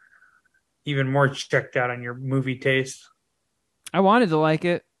even more checked out on your movie taste. I wanted to like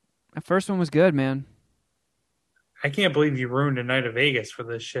it. The first one was good, man. I can't believe you ruined a night of Vegas for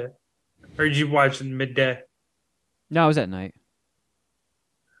this shit. Or did you watch it midday? No, it was at night.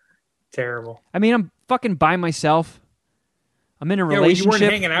 Terrible. I mean, I'm fucking by myself. I'm in a relationship. You weren't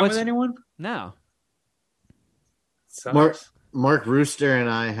hanging out with anyone? No. Sucks. Mark Rooster and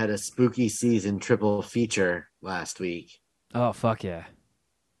I had a spooky season triple feature last week. Oh, fuck yeah.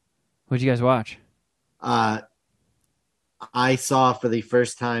 What'd you guys watch? I saw for the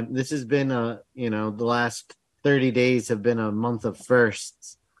first time, this has been, the last 30 days have been a month of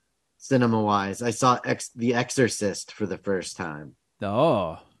firsts, cinema wise. I saw The Exorcist for the first time.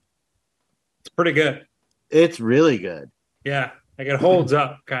 Oh, It's pretty good. It's really good. Yeah, like it holds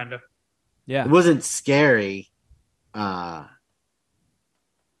up, kind of. yeah. It wasn't scary, but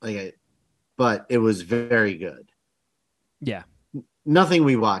it was very good. Yeah. Nothing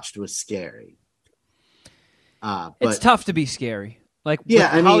we watched was scary. It's But tough to be scary. Like Yeah,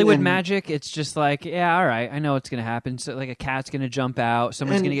 with I mean, Hollywood and- magic, it's just like, yeah, all right, I know what's going to happen. So like a cat's going to jump out,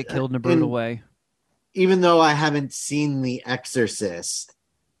 someone's And- going to get killed in a brutal and- way. even though I haven't seen The Exorcist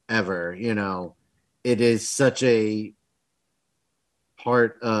ever, it is such a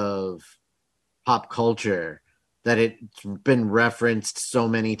part of pop culture that it's been referenced so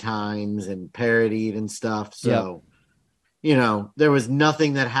many times and parodied and stuff. So, there was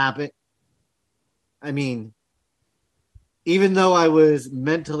nothing that happened. I mean, even though I was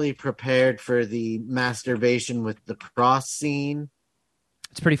mentally prepared for the masturbation with the cross scene,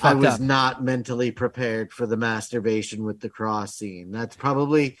 It's pretty I fucked was up. not mentally prepared for the masturbation with the cross scene. That's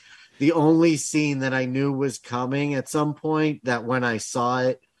probably the only scene that I knew was coming at some point, that when I saw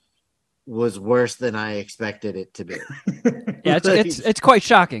it was worse than I expected it to be. Yeah, it's quite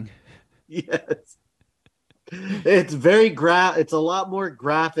shocking. Yes. It's it's a lot more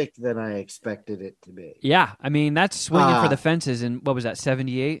graphic than I expected it to be. Yeah, I mean that's swinging for the fences in what was that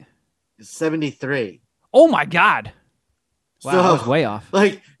 78? 73. Oh my god! Wow, So, I was way off.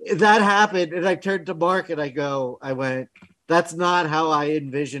 Like that happened, and I turned to Mark and I went, "That's not how I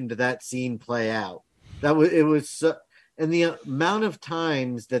envisioned that scene play out." It was so, and the amount of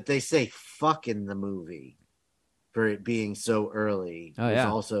times that they say "fuck" in the movie for it being so early Oh, was yeah.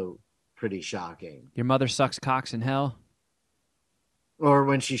 also pretty shocking. Your mother sucks cocks in hell. Or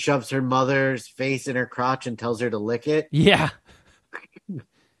when she shoves her mother's face in her crotch and tells her to lick it. Yeah.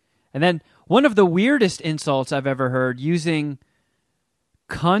 And then one of the weirdest insults I've ever heard, using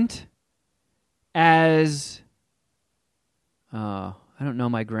cunt as I don't know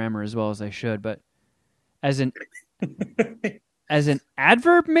my grammar as well as I should, but as an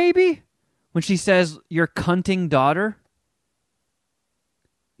adverb maybe, when she says your cunting daughter.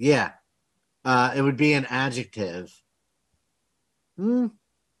 Yeah. It would be an adjective. I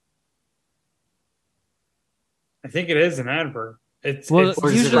think it is an adverb. It's Well, it's Or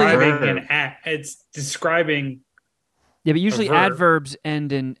is it a describing verb? it's describing. Yeah, but usually verb. adverbs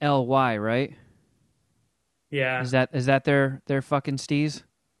end in ly, right? Yeah, Is that their fucking steez?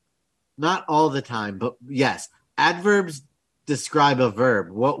 Not all the time, but yes. Adverbs describe a verb.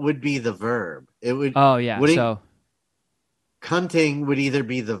 What would be the verb? It would Oh yeah. Would it- So cunting would either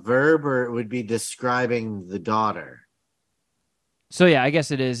be the verb or it would be describing the daughter. yeah, I guess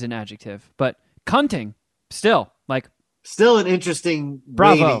it is an adjective, but cunting still like Still an interesting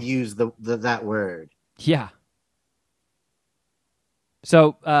Bravo. way to use that word. yeah.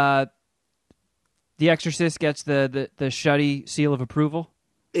 So The Exorcist gets the Shuddy seal of approval.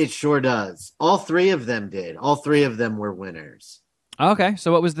 It sure does. All three of them did. All three of them were winners. Okay,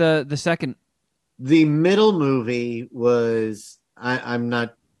 so what was the second? The middle movie was I'm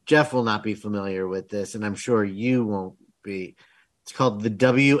not Jeff will not be familiar with this, and I'm sure you won't be. It's called the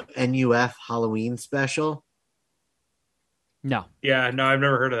WNUF Halloween Special. No. yeah. No, I've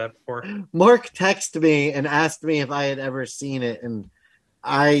never heard of that before. Mark texted me and asked me if I had ever seen it, and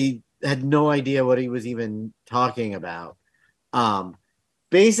I had no idea what he was even talking about.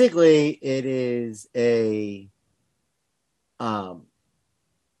 Basically, it is a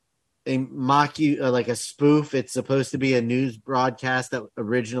like a spoof. It's supposed to be a news broadcast that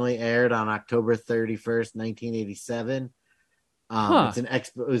originally aired on October 31st, 1987. It's an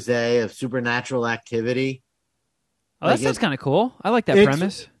expose of supernatural activity. Oh, that Like sounds it- kind of cool. I like that it's-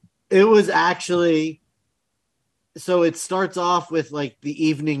 premise. It was actually so it starts off with like the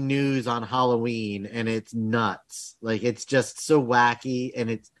evening news on Halloween, and it's nuts. Like it's just so wacky,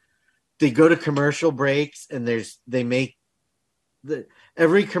 and they go to commercial breaks, and they make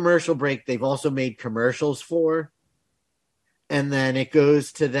every commercial break they've also made commercials for, and then it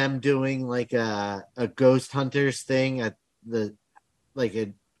goes to them doing like a ghost hunters thing at the like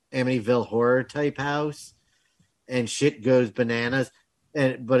an Amityville horror type house, and shit goes bananas.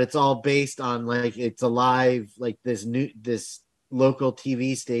 But it's all based on like it's a live, like this local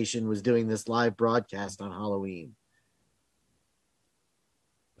TV station was doing this live broadcast on Halloween.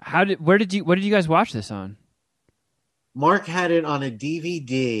 What did you guys watch this on? Mark had it on a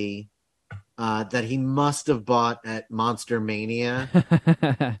DVD that he must have bought at Monster Mania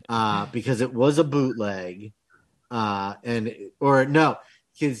because it was a bootleg, because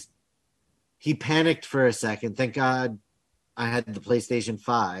he panicked for a second. Thank God I had the PlayStation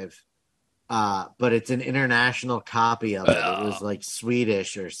 5. but it's an international copy of it. It was like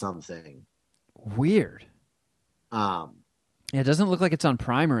Swedish or something. Weird. Um, Yeah, it doesn't look like it's on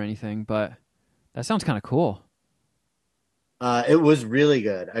Prime or anything, but that sounds kind of cool. It was really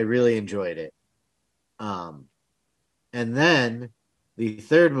good. I really enjoyed it. And then the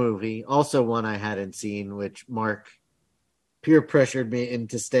third movie, also one I hadn't seen, which Mark peer pressured me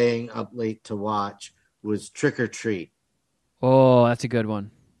into staying up late to watch, was Trick or Treat. Oh, that's a good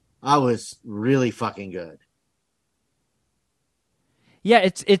one. I was really fucking good. Yeah,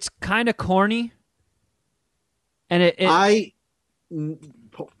 it's kind of corny, and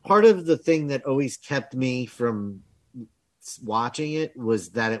part of the thing that always kept me from watching it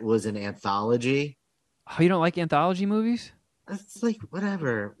was that it was an anthology. Oh, you don't like anthology movies? It's like,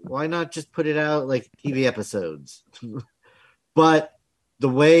 whatever. Why not just put it out like TV episodes? But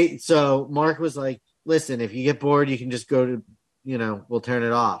so Mark was like, listen, if you get bored, you can just go to, we'll turn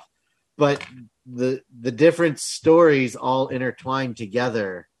it off. But the different stories all intertwined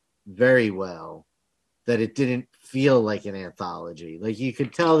together very well, that it didn't feel like an anthology. Like, you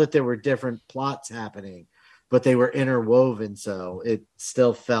could tell that there were different plots happening, but they were interwoven, so it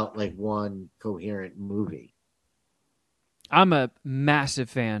still felt like one coherent movie. I'm a massive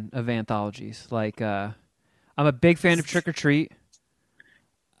fan of anthologies. Like, I'm a big fan of Trick or Treat.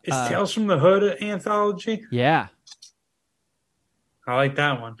 Is Tales from the Hood an anthology? Yeah. I like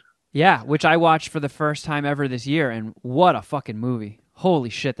that one. Yeah, which I watched for the first time ever this year, and what a fucking movie. Holy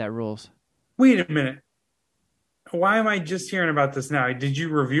shit, that rules. Wait a minute. Why am I just hearing about this now? Did you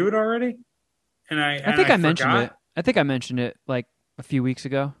review it already? I think I mentioned it. I think I mentioned it like a few weeks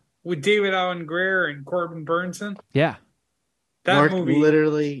ago. With David Allen Greer and Corbin Burnson? Yeah. That Mark movie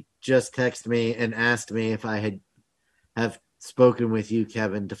literally just texted me and asked me if I have spoken with you,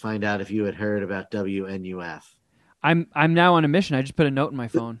 Kevin, to find out if you had heard about WNUF. I'm now on a mission. I just put a note in my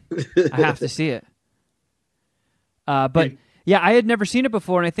phone. I have to see it. But yeah, I had never seen it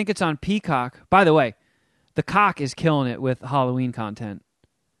before, and I think it's on Peacock. By the way, the Cock is killing it with Halloween content.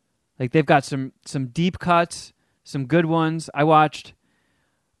 Like, they've got some deep cuts, some good ones. I watched.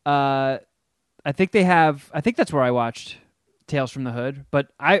 I think that's where I watched Tales from the Hood. But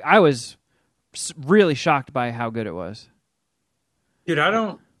I was really shocked by how good it was. Dude,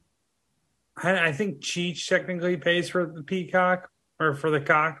 I think Cheech technically pays for the Peacock or for the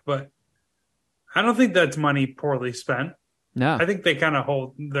Cock, but I don't think that's money poorly spent. No, I think they kind of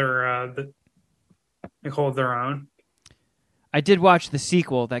hold their own. I did watch the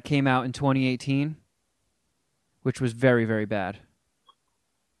sequel that came out in 2018, which was very, very bad.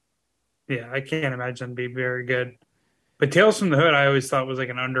 Yeah, I can't imagine it'd be very good. But Tales from the Hood, I always thought was like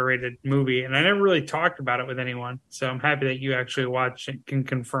an underrated movie, and I never really talked about it with anyone. So I'm happy that you actually watched and can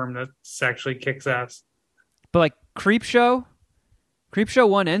confirm that this actually kicks ass. But like Creepshow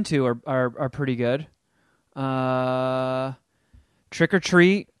 1 and 2 are pretty good. Trick or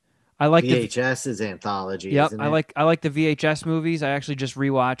Treat, I like VHS's anthology. Yep, isn't I like the VHS movies. I actually just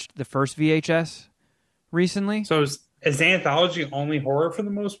rewatched the first VHS recently. So is Anthology only horror for the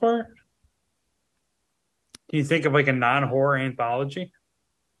most part? Can you think of like a non-horror anthology?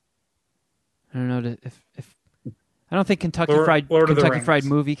 I don't know if I don't think Kentucky Lord of the Fried Rings.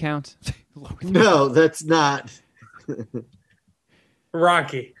 Movie counts. No, that's not.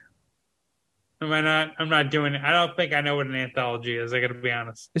 Rocky. I'm not doing it. I don't think I know what an anthology is. I got to be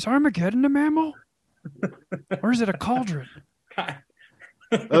honest. Is Armageddon a mammal? Or is it a cauldron?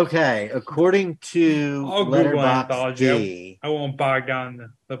 Okay, according to I'll Google Letterboxd anthology. I won't bog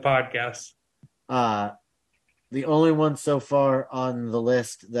down the podcast. The only one so far on the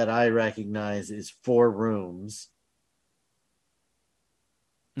list that I recognize is Four Rooms.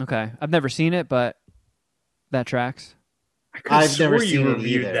 Okay, I've never seen it, but that tracks. I've never seen you it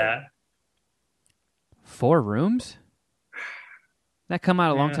reviewed either. that. 4 Rooms? That come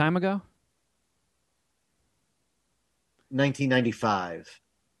out a long Yeah. time ago? 1995.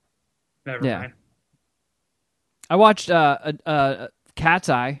 Never Yeah. mind. I watched Cat's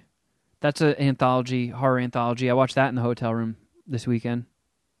Eye. That's an anthology, horror anthology. I watched that in the hotel room this weekend.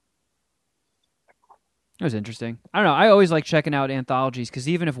 It was interesting. I don't know. I always like checking out anthologies because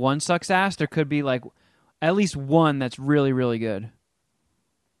even if one sucks ass, there could be like at least one that's really, really good.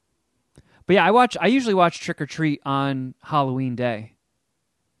 But yeah, I usually watch Trick or Treat on Halloween Day.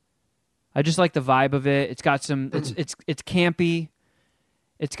 I just like the vibe of it. It's got some. It's campy.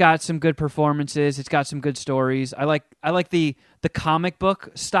 It's got some good performances. It's got some good stories. I like the comic book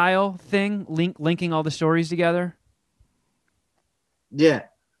style thing, linking all the stories together. Yeah.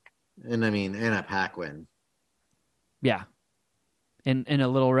 And I mean, Anna Paquin. Yeah, in a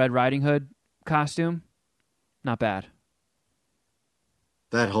little Red Riding Hood costume, not bad.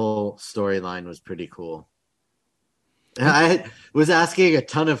 That whole storyline was pretty cool. I was asking a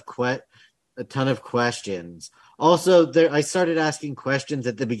ton of questions. Also, I started asking questions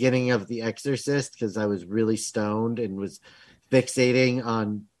at the beginning of The Exorcist because I was really stoned and was fixating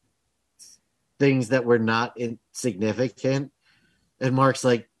on things that were not insignificant. And Mark's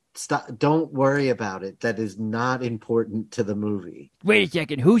like, "Stop! Don't worry about it. That is not important to the movie." Wait a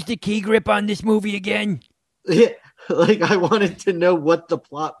second. Who's the key grip on this movie again? Yeah, like I wanted to know what the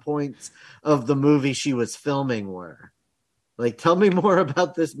plot points of the movie she was filming were. Like, tell me more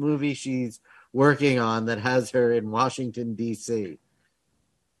about this movie she's working on that has her in Washington, D.C.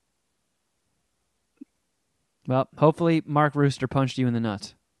 Well, hopefully Mark Rooster punched you in the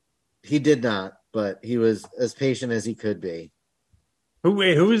nuts. He did not, but he was as patient as he could be.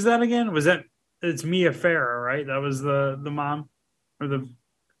 Who is that again? It's Mia Farrow, right? That was the mom or the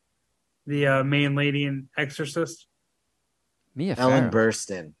main lady in Exorcist. Mia Ellen Farrow.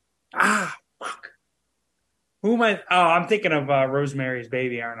 Burstyn. Fuck. Who am I? Oh, I'm thinking of Rosemary's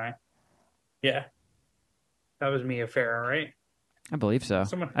Baby, aren't I? Yeah. That was Mia Farrow, right? I believe so.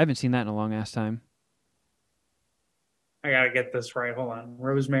 I haven't seen that in a long ass time. I gotta get this right. Hold on.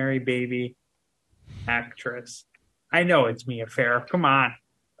 Rosemary Baby actress. I know it's Mia Farrow. Come on.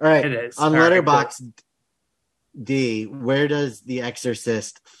 All right. It is. On All right, Letterboxd D, where does The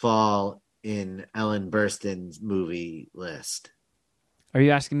Exorcist fall in Ellen Burstyn's movie list? Are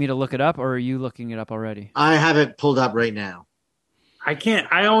you asking me to look it up, or are you looking it up already? I have it pulled up right now. I can't.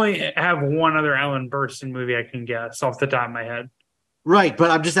 I only have one other Ellen Burstyn movie I can guess off the top of my head. Right, but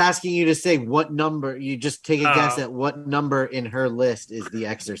I'm just asking you to say what number. You just take a guess at what number in her list is The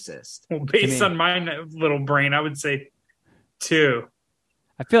Exorcist. Well, based on my little brain, I would say 2.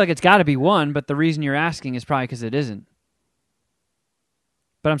 I feel like it's got to be 1, but the reason you're asking is probably because it isn't.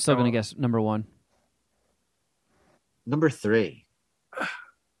 But I'm still going to guess number 1. Number 3.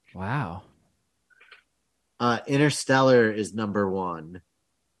 Wow. Interstellar is number 1.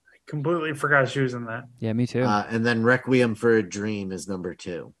 I completely forgot she was in that. Yeah, me too. And then Requiem for a Dream is number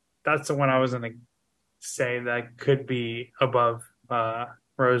 2. That's the one I was going to say that could be above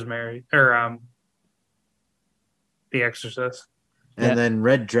Rosemary or The Exorcist. And then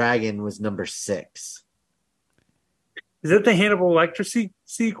Red Dragon was number 6. Is that the Hannibal Lecter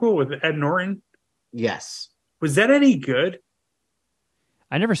sequel with Ed Norton? Yes. Was that any good?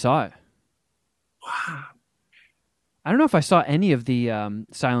 I never saw it. Wow. I don't know if I saw any of the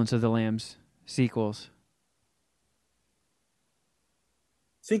Silence of the Lambs sequels.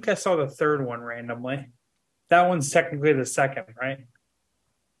 I think I saw the third one randomly. That one's technically the second, right?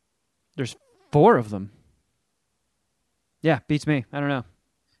 There's 4 of them. Yeah, beats me. I don't know.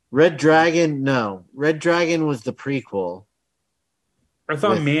 Red Dragon, no. Red Dragon was the prequel. I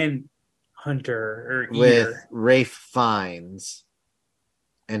thought Manhunter or with Ralph Fiennes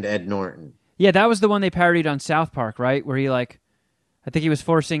and Ed Norton. Yeah, that was the one they parodied on South Park, right? Where he I think he was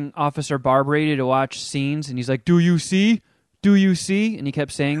forcing Officer Barbrady to watch scenes, and he's like, "Do you see? Do you see?" And he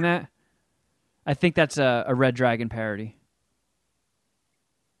kept saying that. I think that's a Red Dragon parody.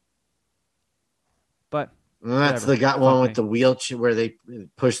 But and that's whatever. The got one with the wheelchair where they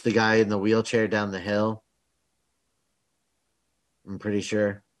push the guy in the wheelchair down the hill. I'm pretty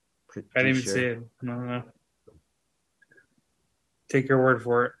sure. I didn't even see it. No. Take your word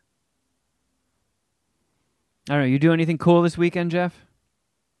for it. I don't know. You do anything cool this weekend, Jeff?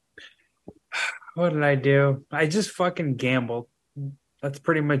 What did I do? I just fucking gambled. That's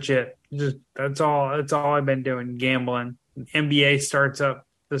pretty much it. That's all I've been doing, gambling. NBA starts up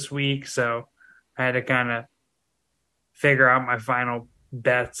this week, so I had to kind of figure out my final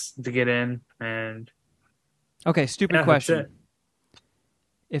bets to get in. And okay, stupid question.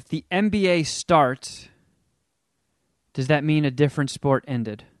 If the NBA starts, does that mean a different sport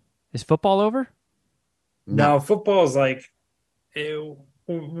ended? Is football over? No, football is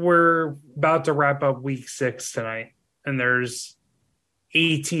we're about to wrap up week 6 tonight, and there's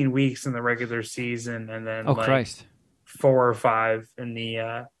 18 weeks in the regular season, and then Christ, 4 or 5 in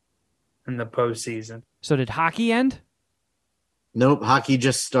the postseason. So did hockey end? Nope, hockey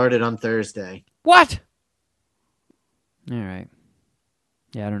just started on Thursday. What? All right.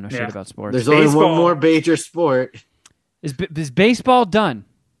 Yeah, I don't know shit about sports. There's only one more major sport. Is baseball done?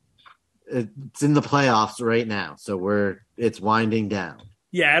 It's in the playoffs right now, so it's winding down.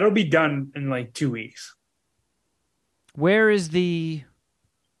 Yeah, it'll be done in 2 weeks. Where is the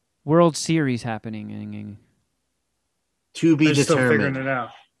World Series happening? To be They're determined. still figuring it out.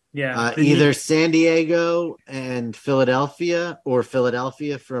 Yeah, either San Diego and Philadelphia, or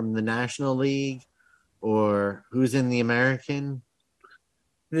Philadelphia from the National League, or who's in the American?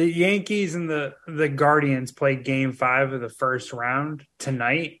 The Yankees and the Guardians play Game 5 of the first round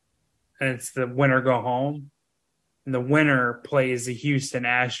tonight, and it's the winner go home. And the winner plays the Houston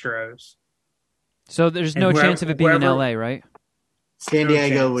Astros. So there's no chance of it being in LA, right? San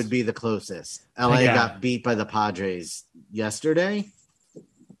Diego chance. would be the closest. LA Yeah. got beat by the Padres yesterday.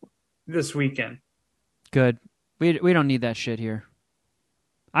 This weekend. Good. We don't need that shit here.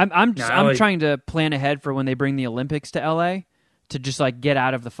 I'm trying to plan ahead for when they bring the Olympics to LA to just like get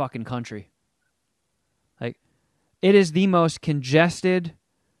out of the fucking country. Like, it is the most congested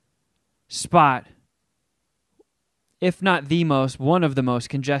spot, if not the most, one of the most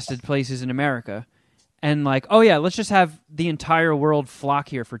congested places in America. And like, oh yeah, let's just have the entire world flock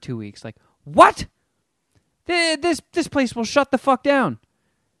here for 2 weeks. Like, what? This place will shut the fuck down.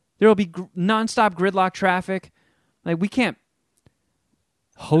 There will be nonstop gridlock traffic. Like, we can't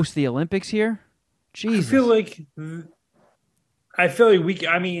host the Olympics here. Jesus. I feel like we.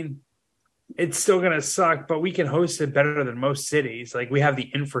 I mean, it's still gonna suck, but we can host it better than most cities. Like, we have the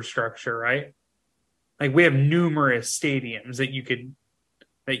infrastructure, right? Like, we have numerous stadiums that you can.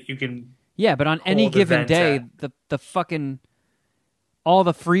 Yeah, but on any hold given events day, at. the fucking all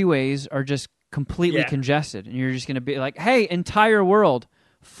the freeways are just completely Yeah. congested, and you're just gonna be like, "Hey, entire world,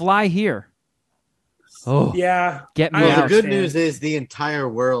 fly here." Oh, Yeah, get me I Well, out. the good understand. news is the entire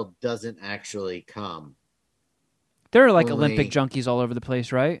world doesn't actually come. There are like only- Olympic junkies all over the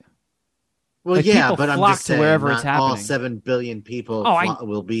place, right? Well, Like, yeah, people but I'm flock just to saying, wherever not it's all happening. 7 billion people Oh,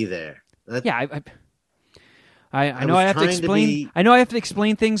 will be there. That- Yeah, I know was I have to trying to explain. be- I know I have to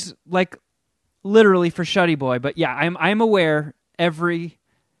explain things like literally for Shuddy Boy, but yeah, I'm aware every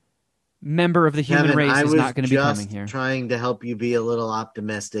member of the human Kevin, race I is was not going to be just coming here. trying to help you be a little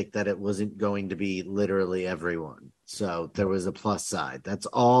optimistic that it wasn't going to be literally everyone. So there was a plus side. That's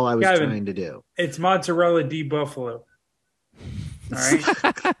all I was Kevin. trying to do. It's mozzarella di buffalo. All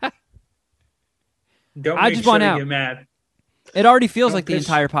right. Don't I make just sure want to out. get mad. It already feels Don't like the piss-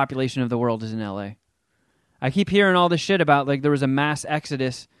 entire population of the world is in LA. I keep hearing all this shit about like there was a mass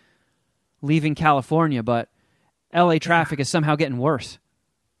exodus leaving California, but LA traffic is somehow getting worse.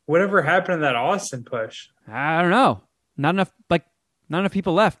 Whatever happened to that Austin push? I don't know. Not enough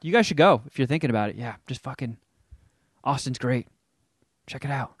people left. You guys should go if you're thinking about it. Yeah, just fucking Austin's great. Check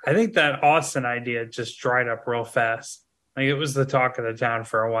it out. I think that Austin idea just dried up real fast. Like, it was the talk of the town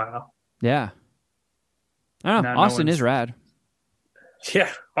for a while. Yeah. I don't know. Now no Austin one's- is rad.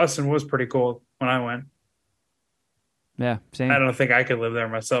 Yeah, Austin was pretty cool when I went. Yeah, same. I don't think I could live there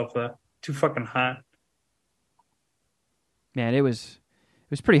myself though. Too fucking hot. Man, it was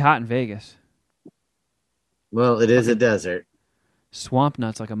pretty hot in Vegas. Well, it is a desert. Swamp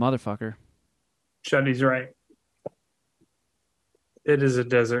nuts like a motherfucker. Shuddy's right. It is a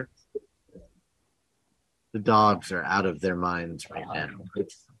desert. The dogs are out of their minds right now.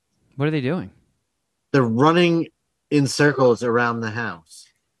 What are they doing? They're running in circles around the house.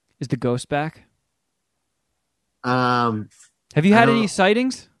 Is the ghost back? Um, Have you I had don't- any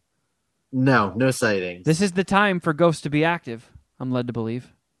sightings? no sightings. This is the time for ghosts to be active. I'm led to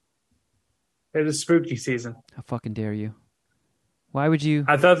believe. It is spooky season. How fucking dare you? Why would you?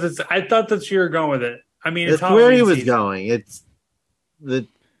 I thought that's where you were going with it. I mean, it's That's where he Halloween was season. going. It's the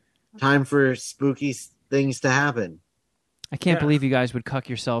time for spooky things to happen. I can't Yeah. believe you guys would cuck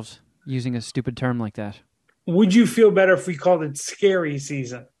yourselves using a stupid term like that. Would you feel better if we called it scary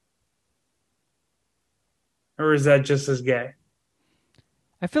season? Or is that just as gay?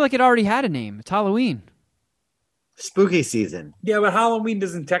 I feel like it already had a name. It's Halloween. Spooky season. Yeah, but Halloween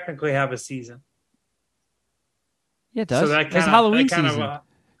doesn't technically have a season. Yeah, it does. So that It's kind Halloween of,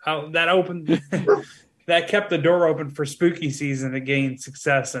 season. that opened that kept the door open for spooky season to gain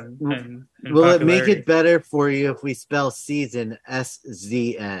success and Will it make popularity. it better for you if we spell season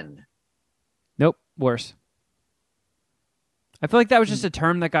SZN? Nope, worse. I feel like that was just a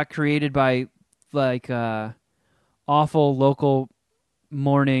term that got created by like awful local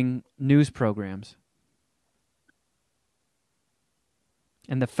morning news programs.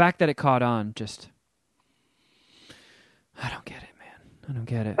 And the fact that it caught on just I don't get it, man. I don't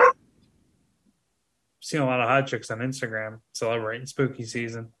get it. Seen a lot of hot chicks on Instagram celebrating spooky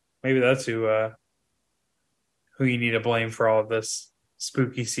season. Maybe that's who you need to blame for all of this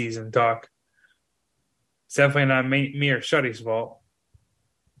spooky season talk. It's definitely not me or Shuddy's fault.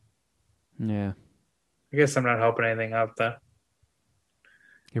 Yeah. I guess I'm not helping anything out though.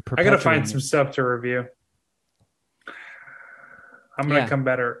 You're I gotta find perpetuating some it. stuff to review. I'm gonna Yeah. come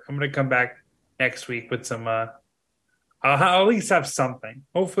better. I'm gonna come back next week with some. I'll at least have something.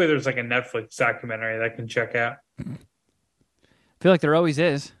 Hopefully, there's like a Netflix documentary that I can check out. I feel like there always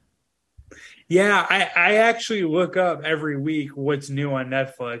is. Yeah, I actually look up every week what's new on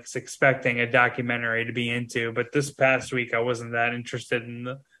Netflix, expecting a documentary to be into. But this past week, I wasn't that interested in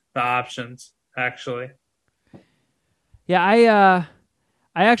the options, actually. Yeah, I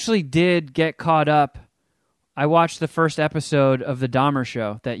actually did get caught up. I watched the first episode of the Dahmer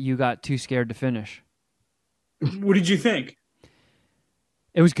show that you got too scared to finish. What did you think?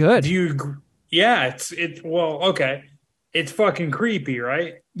 It was good. Yeah, well, okay. It's fucking creepy,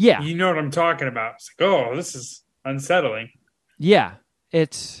 right? Yeah. You know what I'm talking about. It's like, oh, this is unsettling. Yeah. I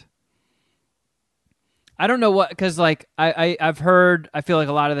don't know what, because like I've heard, I feel like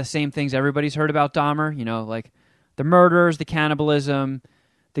a lot of the same things everybody's heard about Dahmer, you know, like the murders, the cannibalism,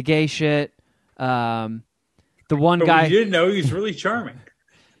 the gay shit. The one But guy you didn't know he was really charming.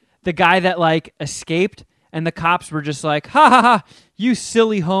 the guy that like escaped and the cops were just like, ha ha ha, you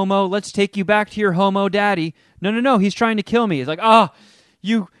silly homo, let's take you back to your homo daddy. No, he's trying to kill me. It's like, oh,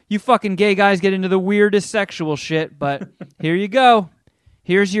 you fucking gay guys get into the weirdest sexual shit, but here you go.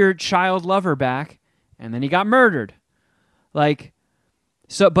 Here's your child lover back. And then he got murdered. Like,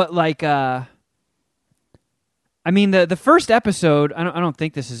 so, but like, I mean, the first episode, I don't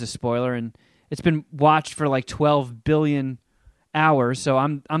think this is a spoiler, and it's been watched for like 12 billion hours, so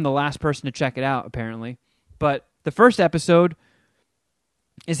I'm the last person to check it out, apparently. But the first episode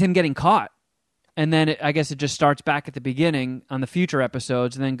is him getting caught. And then I guess it just starts back at the beginning on the future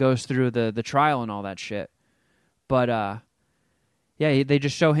episodes and then goes through the trial and all that shit. But, yeah, they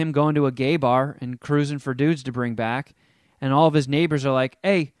just show him going to a gay bar and cruising for dudes to bring back. And all of his neighbors are like,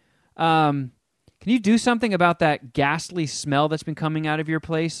 hey, can you do something about that ghastly smell that's been coming out of your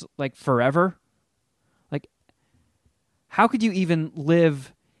place, like, forever? Like, how could you even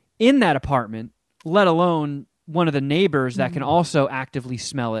live in that apartment, let alone one of the neighbors that can also actively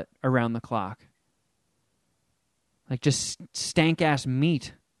smell it around the clock? Like, just stank-ass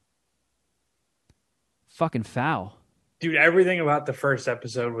meat. Fucking foul. Dude, everything about the first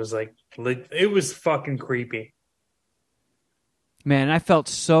episode was like, it was fucking creepy. Man, I felt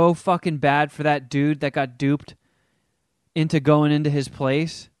so fucking bad for that dude that got duped into going into his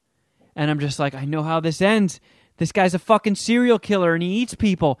place. And I'm just like, I know how this ends. This guy's a fucking serial killer and he eats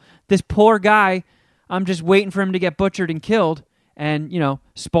people. This poor guy, I'm just waiting for him to get butchered and killed. And, you know,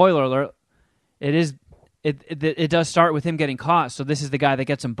 spoiler alert, it does start with him getting caught. So this is the guy that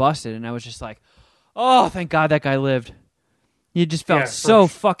gets him busted. And I was just like, oh, thank God that guy lived. You just felt so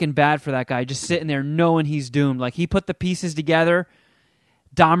fucking bad for that guy, just sitting there knowing he's doomed. Like, he put the pieces together.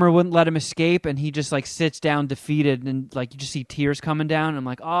 Dahmer wouldn't let him escape, and he just, like, sits down defeated, and, like, you just see tears coming down. And I'm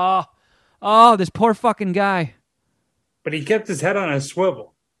like, oh, this poor fucking guy. But he kept his head on a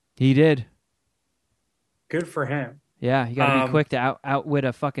swivel. He did. Good for him. Yeah, you got to be quick to outwit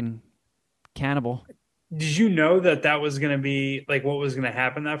a fucking cannibal. Did you know that was going to be, like, what was going to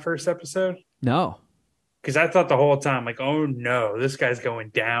happen that first episode? No. Because I thought the whole time, like, oh no, this guy's going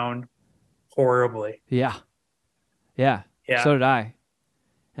down horribly. Yeah. So did I.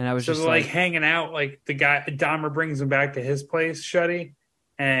 And I was just like hanging out, like the guy, Dahmer brings him back to his place, Shuddy,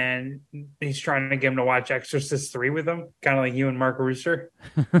 and he's trying to get him to watch Exorcist 3 with him, kind of like you and Mark Rooster.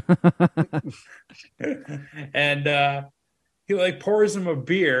 And he like pours him a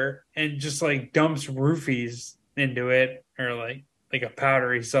beer and just like dumps roofies into it, or like a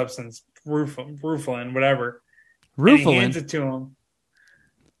powdery substance. Rooflin, whatever. Rooflin? And he hands it to him.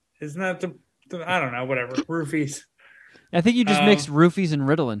 Isn't that I don't know, whatever. Roofies. I think you just mixed roofies and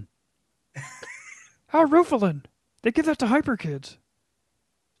Ritalin. Oh, Rooflin. They give that to hyper kids.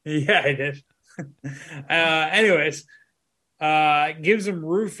 Yeah, I did. Anyways, gives him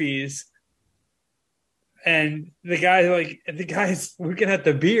roofies. And the guy's looking at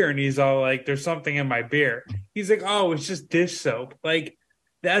the beer and he's all like, there's something in my beer. He's like, oh, it's just dish soap. Like,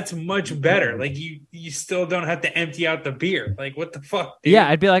 that's much better. Like, you still don't have to empty out the beer. Like, what the fuck, dude? Yeah,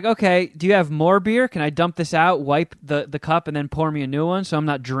 I'd be like, okay, do you have more beer? Can I dump this out, wipe the cup, and then pour me a new one so I'm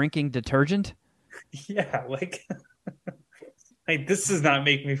not drinking detergent? Yeah, like, like this does not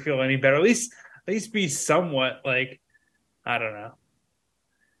make me feel any better. At least be somewhat, like, I don't know,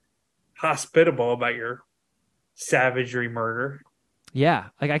 hospitable about your savagery murder. Yeah,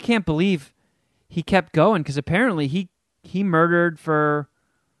 like, I can't believe he kept going, because apparently he murdered for...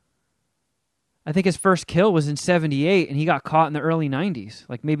 I think his first kill was in 78, and he got caught in the early 90s,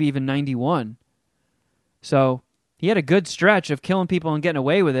 like maybe even 91. So he had a good stretch of killing people and getting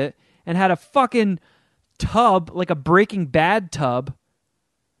away with it, and had a fucking tub, like a Breaking Bad tub,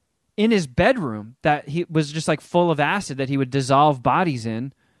 in his bedroom that he was just like full of acid that he would dissolve bodies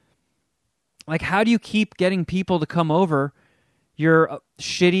in. Like, how do you keep getting people to come over your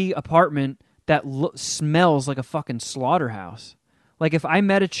shitty apartment that smells like a fucking slaughterhouse? Like, if I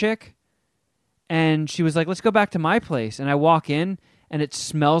met a chick and she was like, let's go back to my place. And I walk in, and it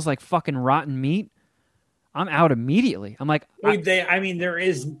smells like fucking rotten meat. I'm out immediately. I'm like, Wait, there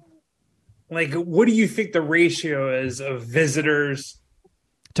is, like, what do you think the ratio is of visitors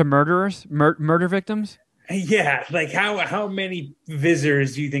to murderers, murder victims? Yeah, like how many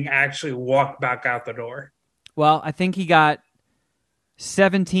visitors do you think actually walk back out the door? Well, I think he got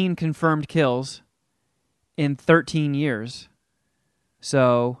 17 confirmed kills in 13 years.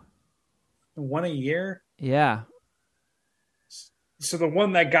 So, one a year? Yeah. So the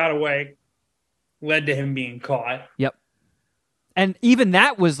one that got away led to him being caught. Yep. And even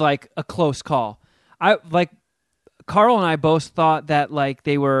that was like a close call. Carl and I both thought that like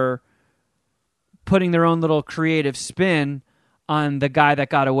they were putting their own little creative spin on the guy that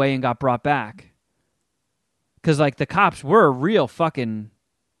got away and got brought back. Because like the cops were real fucking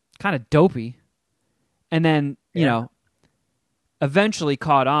kind of dopey. And then, you know, eventually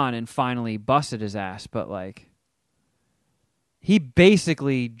caught on and finally busted his ass. But like, he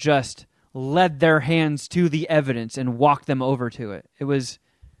basically just led their hands to the evidence and walked them over to it. It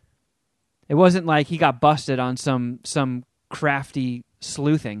wasn't like he got busted on some crafty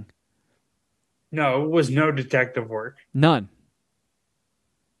sleuthing. No, it was no detective work. None.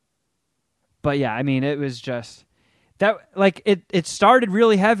 But yeah, I mean, it was just that, like, it started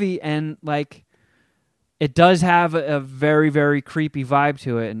really heavy, and like it does have a very, very creepy vibe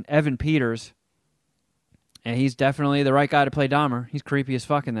to it. And Evan Peters, and he's definitely the right guy to play Dahmer. He's creepy as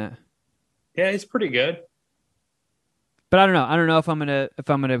fuck in that. Yeah, he's pretty good. But I don't know. I don't know if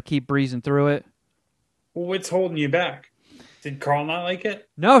I'm gonna keep breezing through it. Well, what's holding you back? Did Carl not like it?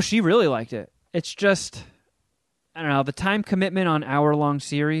 No, she really liked it. It's just, I don't know, the time commitment on hour-long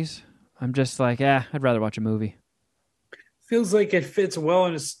series. I'm just like, I'd rather watch a movie. Feels like it fits well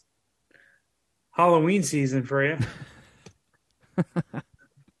in this Halloween season for you.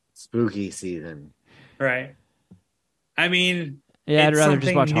 Spooky season. Right. I mean, yeah, I'd rather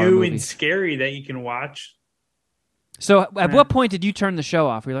just watch horror new movies. and scary that you can watch. So at what point did you turn the show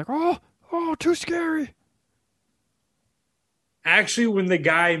off? Were you like, oh, too scary? Actually, when the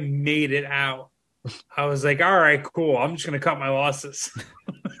guy made it out, I was like, all right, cool. I'm just going to cut my losses.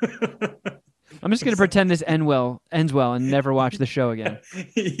 I'm just going to pretend this ends well and never watch the show again.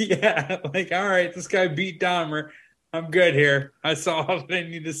 Yeah, like, all right, this guy beat Dahmer. I'm good here. I saw what I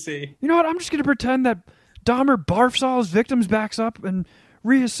need to see. You know what? I'm just going to pretend that Dahmer barfs all his victims backs up and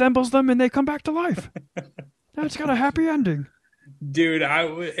reassembles them and they come back to life. That's got a happy ending. Dude,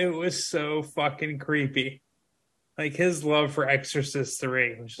 it was so fucking creepy. Like, his love for Exorcist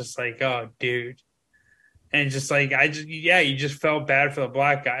 3 was just like, oh, dude. And just like, you just felt bad for the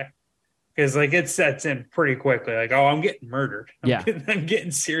black guy. Because, like, it sets in pretty quickly. Like, oh, I'm getting murdered. I'm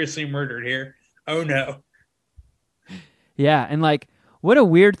getting seriously murdered here. Oh, no. Yeah, and, like, what a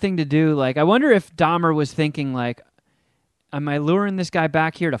weird thing to do. Like, I wonder if Dahmer was thinking, like, am I luring this guy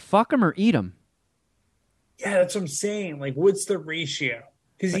back here to fuck him or eat him? Yeah, that's what I'm saying. Like, what's the ratio?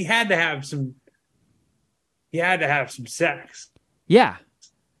 Because he had to have some sex. Yeah.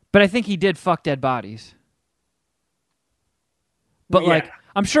 But I think he did fuck dead bodies. But, like,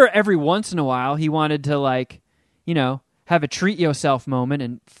 I'm sure every once in a while he wanted to, like, you know, have a treat yourself moment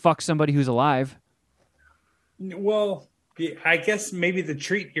and fuck somebody who's alive. Well, I guess maybe the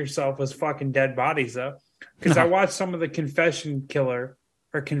treat yourself was fucking dead bodies, though. Because I watched some of the confession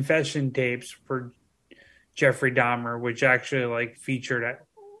tapes for Jeffrey Dahmer, which actually, like, featured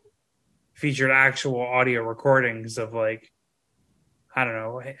actual audio recordings of, like, I don't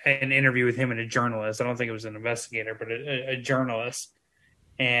know, an interview with him and a journalist. I don't think it was an investigator, but a journalist.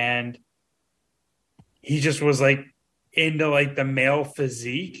 And he just was, like, into, like, the male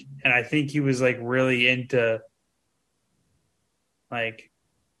physique. And I think he was, like, really into, like,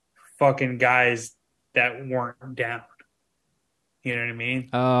 fucking guys that weren't down. You know what I mean?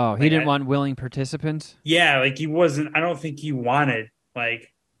 Oh, he didn't want willing participants? Yeah, like, he wasn't, I don't think he wanted,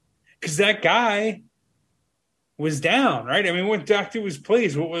 like, because that guy was down, right? I mean, when Doctor was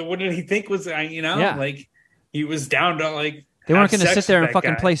pleased, what did he think was, Yeah. like, he was down to, like, they weren't going to sit there and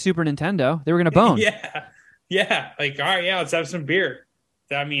fucking play Super Nintendo. They were going to bone. Yeah. Like, all right, let's have some beer.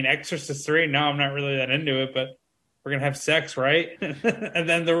 I mean, Exorcist 3, no, I'm not really that into it, but we're going to have sex, right? And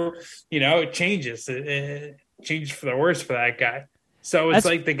then, it changes. It changed for the worse for that guy. So it's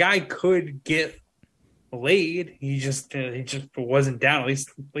like the guy could get laid. He just wasn't down, at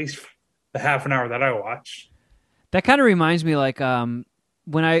least the half an hour that I watched. That kind of reminds me, like,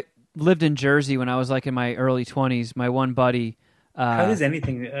 when I lived in Jersey when I was, like, in my early 20s, my one buddy... how does any of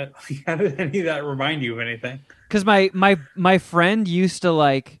that remind you of anything? Because my friend used to,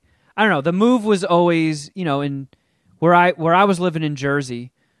 like... I don't know, the move was always, in where I was living in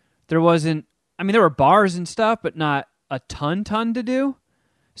Jersey, there wasn't I mean, there were bars and stuff, but not a ton to do.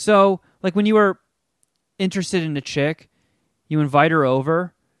 So, like, when you were interested in a chick, you invite her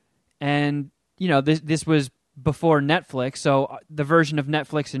over, and, you know, this was before Netflix, so the version of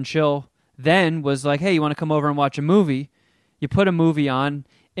Netflix and chill then was like, hey, you want to come over and watch a movie? You put a movie on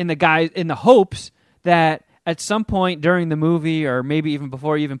in the hopes that at some point during the movie, or maybe even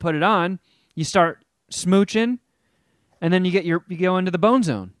before you even put it on, you start smooching, and then you go into the bone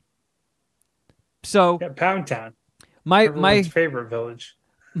zone. So Yeah, Pound Town. My favorite village.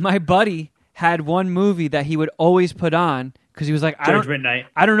 My buddy had one movie that he would always put on because he was like, Judgment Night.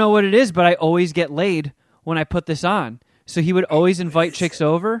 I don't know what it is, but I always get laid when I put this on. So he would always invite chicks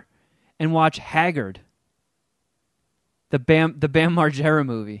over and watch Haggard, the Bam Margera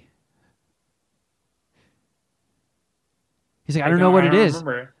movie. He's like, I don't know what it is,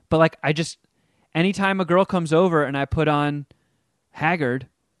 but like anytime a girl comes over and I put on Haggard,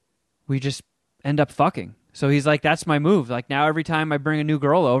 we just end up fucking. So he's like, that's my move. Like, now every time I bring a new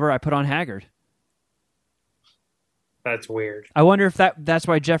girl over, I put on Haggard. That's weird. I wonder if that's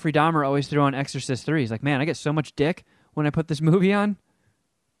why Jeffrey Dahmer always threw on Exorcist 3. He's like, man, I get so much dick when I put this movie on.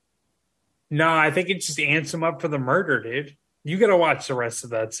 No, I think it just ants him up for the murder, dude. You got to watch the rest of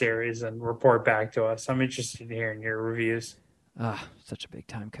that series and report back to us. I'm interested in hearing your reviews. Such a big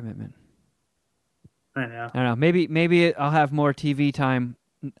time commitment. I know. I don't know. Maybe I'll have more TV time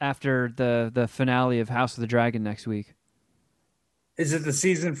after the finale of House of the Dragon next week. Is it the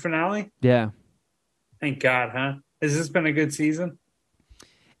season finale? Yeah. Thank God, huh? Has this been a good season?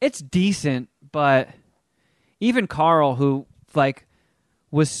 It's decent, but even Carl, who like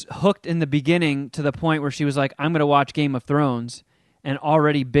was hooked in the beginning to the point where she was like, I'm going to watch Game of Thrones, and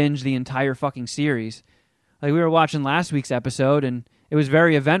already binged the entire fucking series. Like, we were watching last week's episode, and it was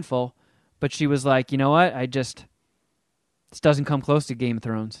very eventful, but she was like, you know what? This doesn't come close to Game of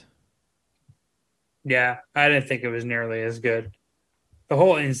Thrones. Yeah, I didn't think it was nearly as good. The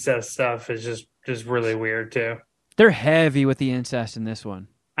whole incest stuff is just really weird, too. They're heavy with the incest in this one.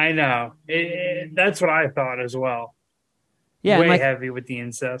 I know. That's what I thought as well. Yeah, way like, heavy with the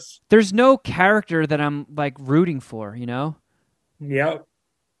incest. There's no character that I'm like rooting for, you know? Yep.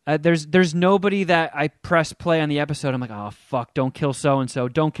 There's nobody that I press play on the episode. I'm like, oh fuck, don't kill so and so,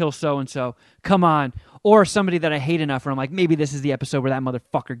 don't kill so and so. Come on. Or somebody that I hate enough where I'm like, maybe this is the episode where that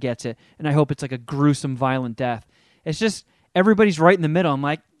motherfucker gets it, and I hope it's like a gruesome, violent death. It's just everybody's right in the middle. I'm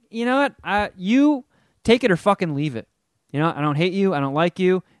like, you know what? You take it or fucking leave it. You know, I don't hate you, I don't like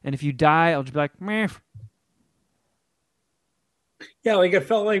you, and if you die, I'll just be like, meh. Yeah, like it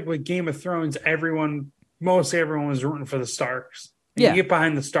felt like with Game of Thrones, mostly everyone was rooting for the Starks. And Yeah. You get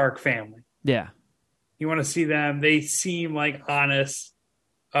behind the Stark family. Yeah. You want to see them. They seem like honest,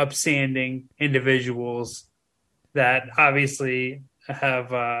 upstanding individuals that obviously have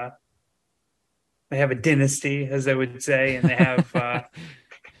they have a dynasty, as they would say, and they have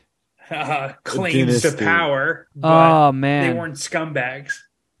claims to power. But oh, man. they weren't scumbags.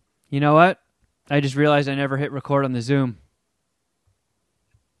 You know what? I just realized I never hit record on the Zoom.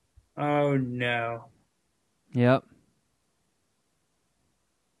 Oh, no. Yep.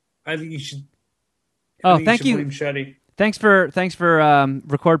 I think you should. Thank you. Blame Shuddy. Thanks for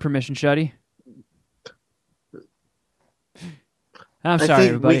record permission, Shuddy. I'm sorry, I think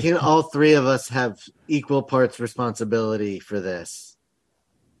everybody. we can all three of us have equal parts responsibility for this.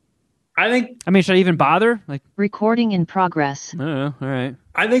 I think. I mean, should I even bother? Like, recording in progress. I don't know. All right.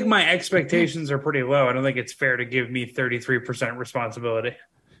 I think my expectations are pretty low. I don't think it's fair to give me 33% responsibility.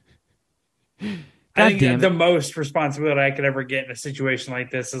 I think the most responsibility I could ever get in a situation like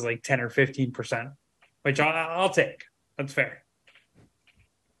this is like 10 or 15%, which I'll take. That's fair.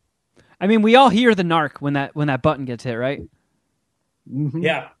 I mean, we all hear the narc when that button gets hit, right? Mm-hmm.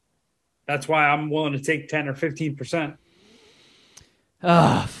 Yeah. That's why I'm willing to take 10 or 15%.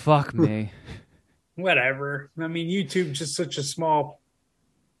 Oh, fuck me. Whatever. I mean, YouTube's just such a small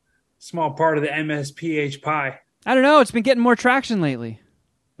part of the MSPH pie. I don't know. It's been getting more traction lately.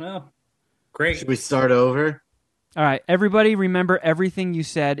 Well, great. Should we start over? All right, everybody, remember everything you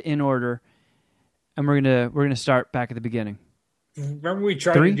said in order, and we're gonna start back at the beginning. Remember we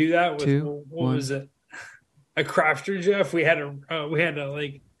tried to do that with what was it? A crafter, Jeff. We had to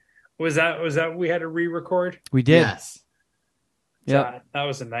like. Was that we had to re-record? We did. Yes. Yeah, that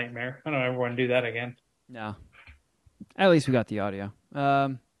was a nightmare. I don't ever want to do that again. No. At least we got the audio. I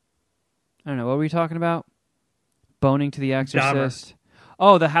don't know. What were we talking about? Boning to the Exorcist. Dahmer.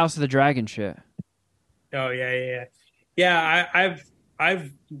 Oh, the House of the Dragon shit. Oh yeah.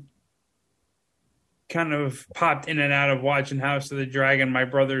 I've kind of popped in and out of watching House of the Dragon. My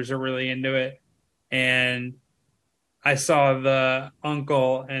brothers are really into it, and I saw the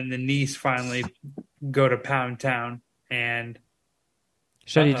uncle and the niece finally go to Pound Town, and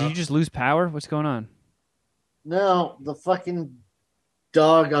Shuddy, did you just lose power? What's going on? No, the fucking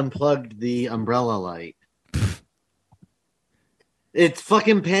dog unplugged the umbrella light. It's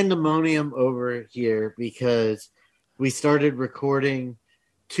fucking pandemonium over here because we started recording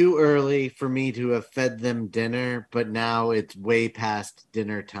too early for me to have fed them dinner, but now it's way past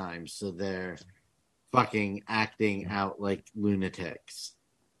dinner time, so they're fucking acting out like lunatics.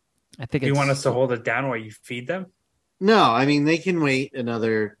 I think do you want us to hold it down while you feed them? No, I mean they can wait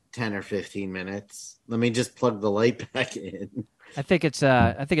another 10 or 15 minutes. Let me just plug the light back in. I think it's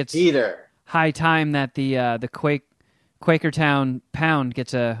Heater. high time that the Quakertown Pound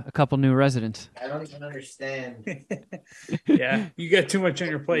gets a couple new residents. I don't even understand. Yeah, you got too much on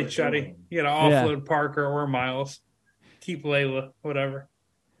your plate, Shuddy. You got to offload Parker or Miles. Keep Layla, whatever.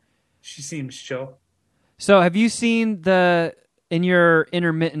 She seems chill. So, have you seen in your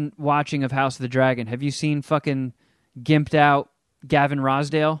intermittent watching of House of the Dragon, have you seen fucking gimped out Gavin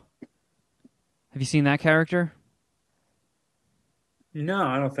Rosdale? Have you seen that character? No,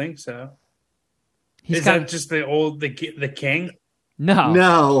 I don't think so. Is that just the king? No.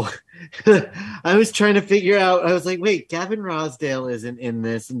 No. I was trying to figure out, I was like, wait, Gavin Rosdale isn't in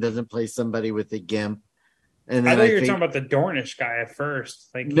this and doesn't play somebody with a gimp. And I then thought you were talking about the Dornish guy at first.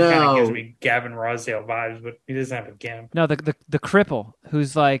 Like, he kind of gives me Gavin Rosdale vibes, but he doesn't have a gimp. No, the cripple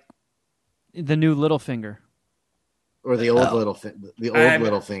who's like the new Littlefinger. Or the old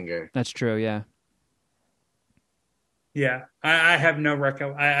Littlefinger. That's true, yeah. Yeah, I have no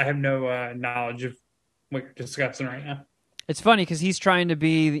knowledge of what you're discussing right now. It's funny because he's trying to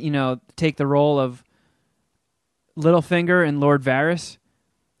be, take the role of Littlefinger and Lord Varys,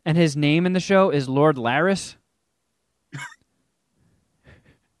 and his name in the show is Lord Larys.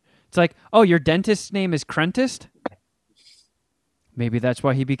 It's like, oh, your dentist's name is Crentist? Maybe that's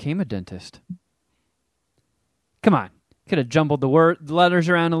why he became a dentist. Come on. Could have jumbled the letters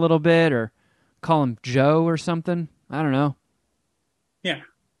around a little bit or call him Joe or something. I don't know. Yeah.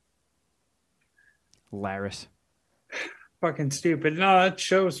 Larys. Fucking stupid. No, that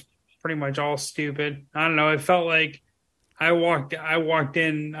show's pretty much all stupid. I don't know. It felt like I walked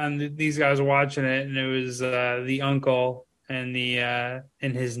in on these guys watching it, and it was the uncle and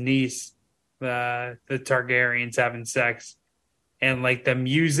and his niece, the Targaryens having sex, and like the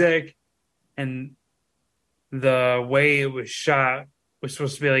music and the way it was shot was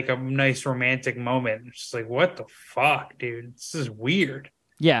supposed to be like a nice romantic moment. It's just like, what the fuck, dude? This is weird.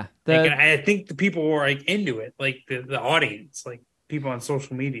 Yeah. I think the people were like into it, like the audience, like people on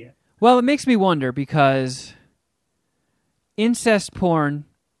social media. Well, it makes me wonder because incest porn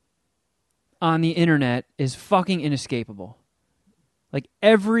on the internet is fucking inescapable. Like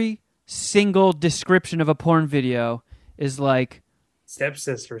every single description of a porn video is like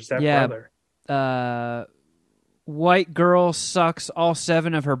stepsister, stepbrother. White girl sucks all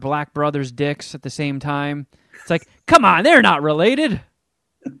 7 of her black brother's dicks at the same time. It's like, come on, they're not related.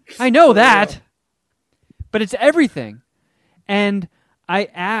 I know that. But it's everything. And I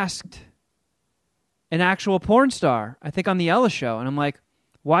asked an actual porn star, I think on the Ella show, and I'm like,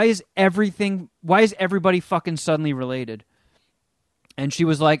 why is everybody fucking suddenly related? And she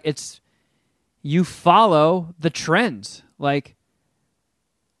was like, you follow the trends. Like,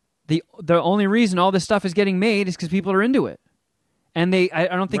 the only reason all this stuff is getting made is because people are into it. And I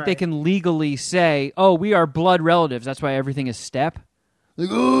don't think they can legally say, oh, we are blood relatives. That's why everything is step. Like,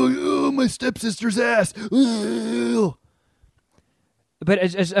 oh my stepsister's ass. But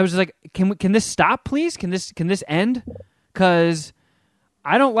I was like, can this stop, please? Can this end? Because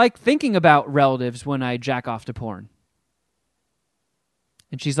I don't like thinking about relatives when I jack off to porn.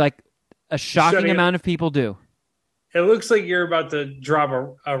 And she's like, a shocking amount of people do. It looks like you're about to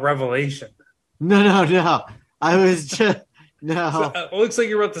drop a revelation. No. I was just... No. So, it looks like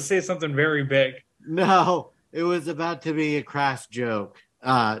you're about to say something very big. No, it was about to be a crass joke.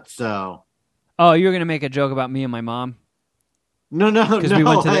 So... Oh, you were going to make a joke about me and my mom? No.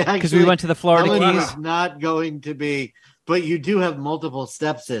 Because we went to the Florida Keys? It's not going to be... But you do have multiple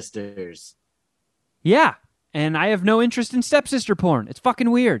stepsisters. Yeah, and I have no interest in stepsister porn. It's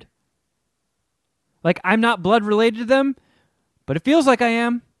fucking weird. Like, I'm not blood related to them, but it feels like I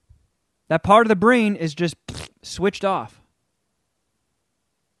am. That part of the brain is just switched off.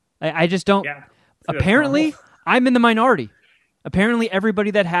 I just don't... Yeah, apparently, I'm in the minority. Apparently,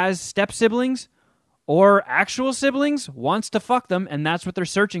 everybody that has step-siblings or actual siblings wants to fuck them, and that's what they're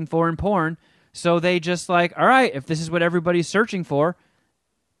searching for in porn. So they just like, all right, if this is what everybody's searching for,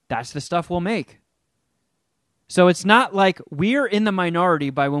 that's the stuff we'll make. So it's not like we're in the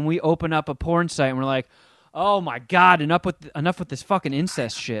minority by when we open up a porn site and we're like, Oh my God! Enough with this fucking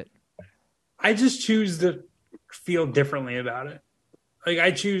incest shit. I just choose to feel differently about it. Like,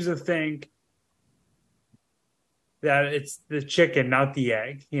 I choose to think that it's the chicken, not the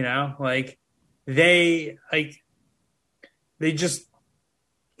egg, you know? Like, they're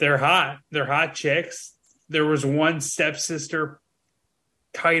hot. They're hot chicks. There was one stepsister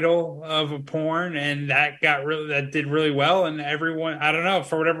title of a porn, and that did really well, and everyone, I don't know,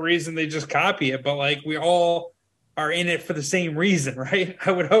 for whatever reason they just copy it, but like, we all are in it for the same reason, right?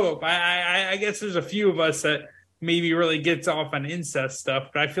 I would hope. I guess there's a few of us that maybe really gets off on incest stuff,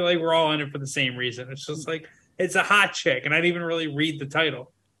 but I feel like we're all in it for the same reason. It's just like, it's a hot chick, and I didn't even really read the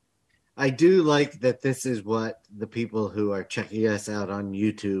title. I do like that this is what the people who are checking us out on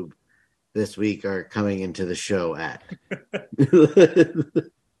YouTube this week are coming into the show at.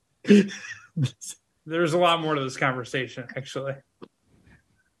 There's a lot more to this conversation, actually.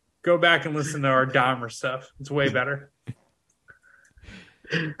 Go back and listen to our Dahmer stuff. It's way better.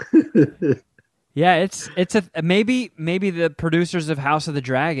 Yeah, it's maybe the producers of House of the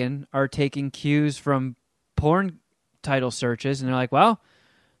Dragon are taking cues from porn title searches, and they're like, well,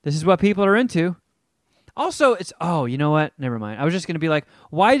 this is what people are into. Also, you know what? Never mind. I was just going to be like,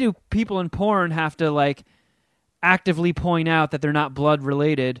 why do people in porn have to like actively point out that they're not blood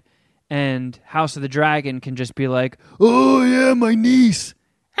related, and House of the Dragon can just be like, oh yeah, my niece.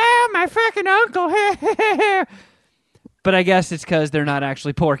 Oh, my fucking uncle. But I guess it's because they're not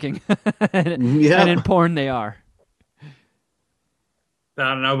actually porking. And in porn they are. I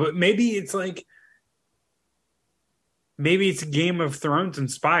don't know, but maybe it's Game of Thrones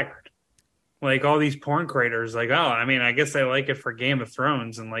inspired. Like, all these porn creators, like, oh, I mean, I guess they like it for Game of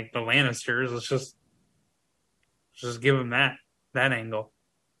Thrones and like the Lannisters. Let's just give them that angle.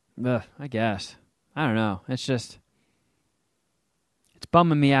 I guess. I don't know. It's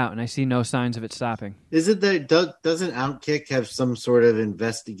bumming me out, and I see no signs of it stopping. Isn't there? Doesn't Outkick have some sort of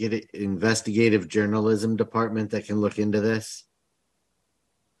investigative journalism department that can look into this?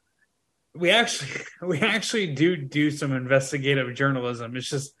 We actually do some investigative journalism. It's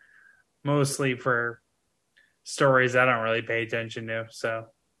just mostly for stories I don't really pay attention to. So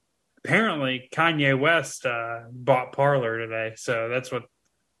apparently Kanye West bought Parler today. So that's what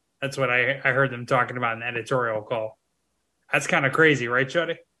I heard them talking about in the editorial call. That's kind of crazy, right,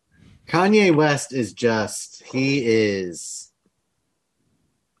 Jody? Kanye West he is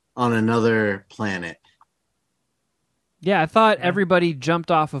on another planet. Yeah, I thought everybody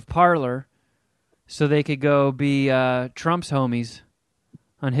jumped off of Parler so they could go be Trump's homies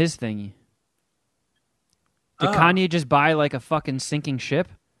on his thingy. Did Kanye just buy like a fucking sinking ship?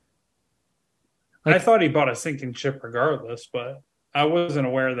 I thought he bought a sinking ship regardless, but I wasn't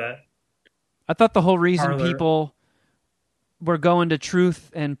aware that. I thought the whole reason Parler... people were going to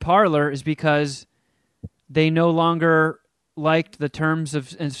Truth and Parler is because they no longer liked the terms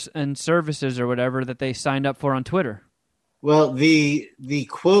of and services or whatever that they signed up for on Twitter. Well, the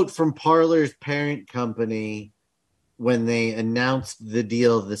quote from Parler's parent company when they announced the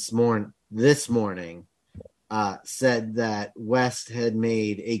deal this morning said that West had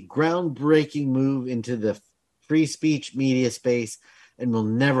made a groundbreaking move into the free speech media space and will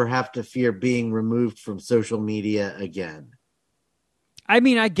never have to fear being removed from social media again. I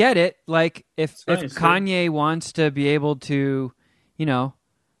mean, I get it. Like, if Kanye wants to be able to,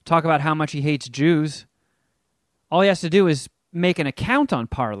 talk about how much he hates Jews, all he has to do is make an account on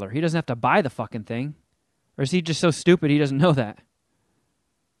Parler. He doesn't have to buy the fucking thing. Or is he just so stupid he doesn't know that?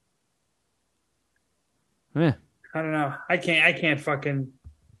 Yeah. I don't know. I can't fucking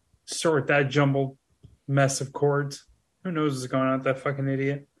sort that jumbled mess of chords. Who knows what's going on with that fucking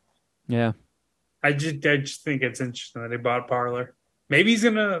idiot? Yeah. I just think it's interesting that he bought Parler. Maybe he's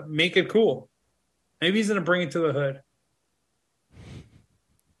gonna make it cool. Maybe he's gonna bring it to the hood.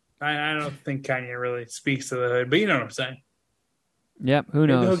 I don't think Kanye really speaks to the hood, but you know what I'm saying. Yep, who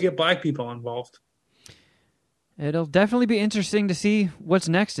knows? Maybe he'll get black people involved. It'll definitely be interesting to see what's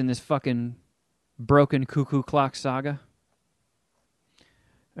next in this fucking broken cuckoo clock saga.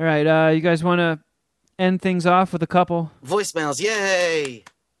 All right, you guys want to end things off with a couple voicemails? Yay!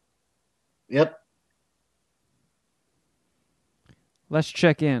 Yep. Let's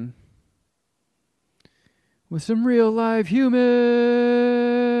check in with some real live humans.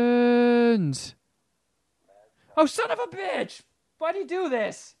 Oh, son of a bitch! Why'd you do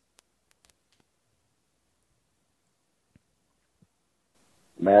this?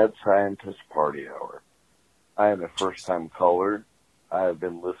 Mad Scientist Party Hour. I am a first-time caller. I have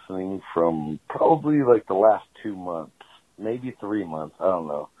been listening from probably like the last 2 months, maybe 3 months, I don't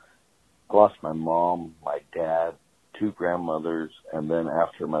know. I lost my mom, my dad, 2 grandmothers, and then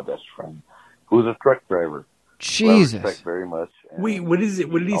after my best friend. who's a truck driver. Who I Jesus. respect very much. And Wait, what is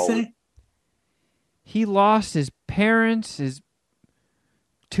it? What did he say? He lost his parents, his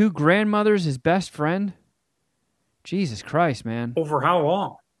 2 grandmothers, his best friend. Jesus Christ, man. Over how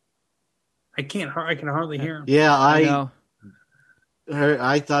long? I can hardly hear him. Yeah, I know.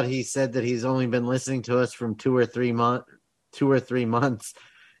 I thought he said that he's only been listening to us from 2 or 3 months,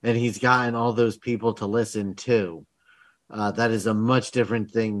 and he's gotten all those people to listen too. That is a much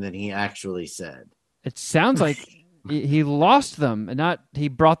different thing than he actually said. It sounds like he lost them, and not he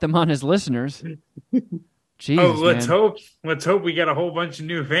brought them on as listeners. Jesus, Oh, let's man. hope. Let's hope we get a whole bunch of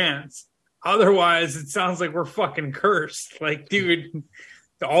new fans. Otherwise, it sounds like we're fucking cursed. Like, dude,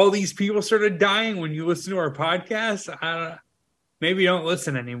 all these people started dying when you listen to our podcast. Maybe don't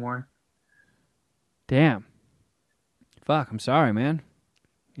listen anymore. Damn. Fuck, I'm sorry, man.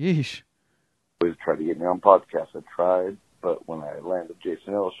 Yeesh. always try to get me on podcasts. I tried, but when I landed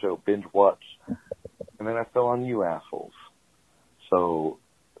Jason Ellis show, binge watch, and then I fell on you assholes. So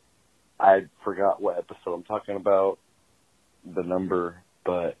I forgot what episode I'm talking about, the number,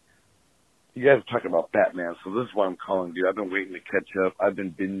 but you guys are talking about Batman, so this is why I'm calling you. I've been waiting to catch up. I've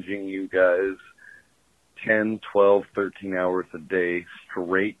been binging you guys 10, 12, 13 hours a day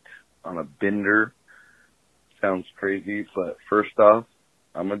straight on a bender. Sounds crazy, but first off,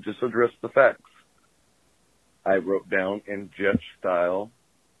 I'm going to just address the facts. I wrote down in Jeff style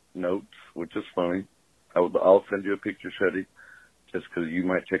notes, which is funny. I'll send you a picture, Shuddy, just because you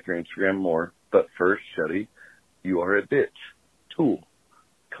might check your Instagram more. But first, Shuddy, you are a bitch. Tool.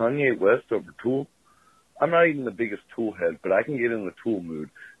 Kanye West over Tool. I'm not even the biggest Tool head, but I can get in the Tool mood.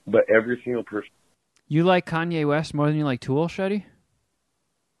 But every single person... You like Kanye West more than you like Tool, Shuddy?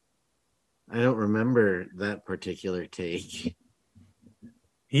 I don't remember that particular take.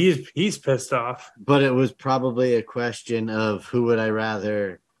 He's pissed off. But it was probably a question of who would I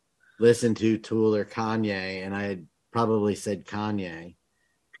rather listen to, Tool or Kanye, and I had probably said Kanye.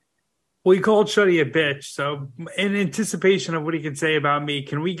 Well, he called Shuddy a bitch, so in anticipation of what he could say about me,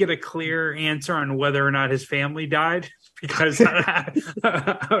 can we get a clear answer on whether or not his family died? Because I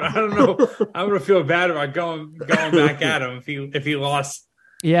don't know. I'm gonna feel bad about going back at him if he lost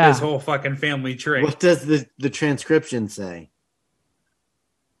his whole fucking family tree. What does the transcription say?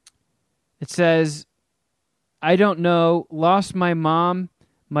 It says, I don't know, lost my mom,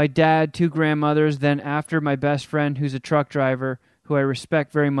 my dad, 2 grandmothers, then after my best friend who's a truck driver who I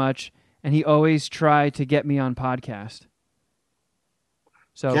respect very much, and he always tried to get me on podcast.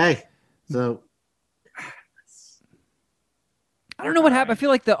 So, Okay. So I don't know what happened. I feel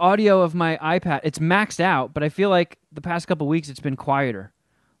like the audio of my iPad, it's maxed out, but I feel like the past couple weeks it's been quieter.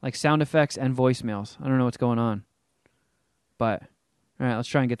 Like sound effects and voicemails. I don't know what's going on. But, all right, let's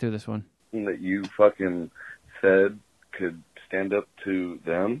try and get through this one. that you fucking said could stand up to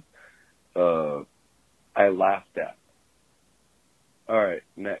them, I laughed at. All right,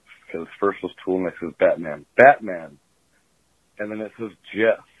 next, because first was Tool, next was Batman. Batman. And then it says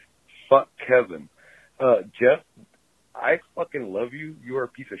Jeff. Fuck Kevin. Jeff, I fucking love you. You are a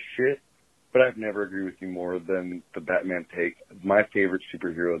piece of shit, but I've never agreed with you more than the Batman take. My favorite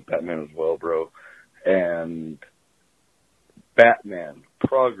superhero is Batman as well, bro. And Batman,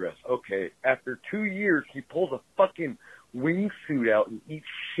 progress. Okay, after 2 years, he pulls a fucking wingsuit out and eats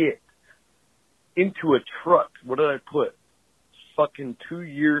shit into a truck. What did I put? Fucking 2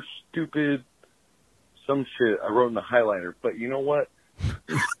 years, stupid, some shit I wrote in the highlighter. But you know what?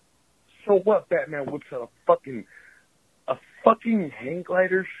 So what? Batman whips out a fucking hang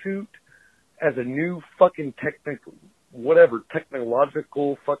glider suit as a new fucking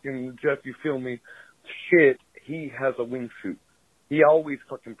technological fucking, Jeff, you feel me? Shit, he has a wingsuit. He always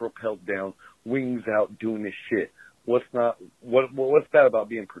fucking propelled down, wings out, doing this shit. What's that about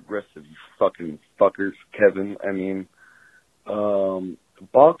being progressive, you fucking fuckers, Kevin? I mean,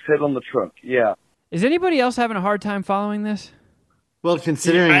 box head on the trunk, yeah. Is anybody else having a hard time following this? well,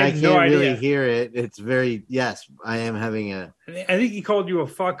 considering I can't no really idea. hear it, it's very, yes, I am having a... I think he called you a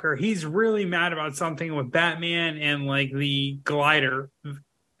fucker. He's really mad about something with Batman and like the glider,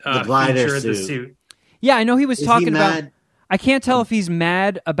 glider feature of the suit. suit. Yeah, I know he was Is talking he about... mad? I can't tell if he's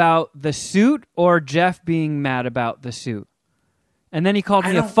mad about the suit or Jeff being mad about the suit. And then he called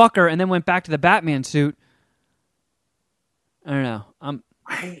me a fucker and then went back to the Batman suit. I don't know. I'm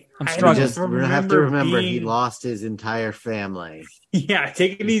struggling. Just have to remember he lost his entire family. Yeah,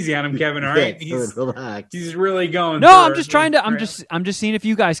 take it easy on him, Kevin. All right, Yeah, relax. he's really going. No, for I'm it. just trying to. I'm just seeing if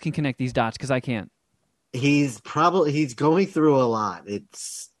you guys can connect these dots because I can't. He's going through a lot.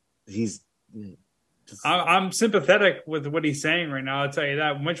 I'm sympathetic with what he's saying right now. I'll tell you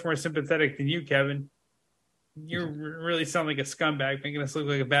that. Much more sympathetic than you, Kevin. You really sound like a scumbag, making us look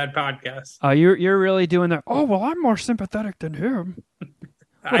like a bad podcast. You're really doing that. Oh well, I'm more sympathetic than him.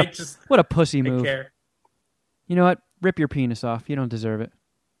 What a pussy move. Care. You know what? Rip your penis off. You don't deserve it.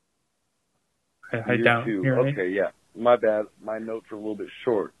 I don't. Okay, yeah. My bad. My notes are a little bit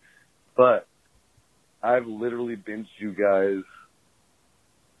short, but I've literally binged you guys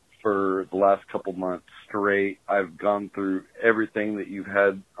for the last couple months straight. I've gone through everything that you've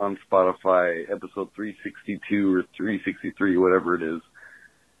had on Spotify, episode 362 or 363, whatever it is.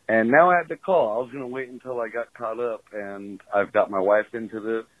 And now I had to call. I was going to wait until I got caught up, and I've got my wife into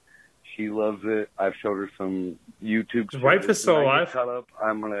this. She loves it. I've showed her some YouTube. His wife is still alive. Caught up.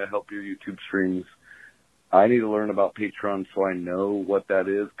 I'm going to help your YouTube streams. I need to learn about Patreon so I know what that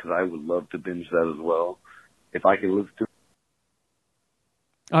is, because I would love to binge that as well. If I can listen to.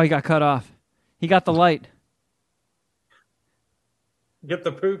 Oh, he got cut off. He got the light. Get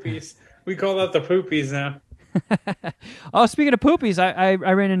the poopies. We call that the poopies now. Oh, speaking of poopies, I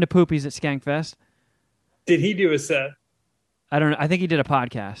ran into poopies at Skankfest. Did he do a set? I don't know. I think he did a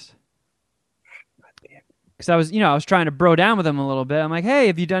podcast. Because I was trying to bro down with him a little bit. I'm like, hey,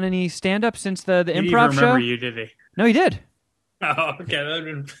 have you done any stand-up since the improv show? He didn't remember you, did he? No, he did. Oh, okay.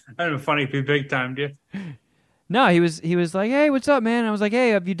 That'd been funny if he big timed you. No, he was like, hey, what's up, man? I was like, hey,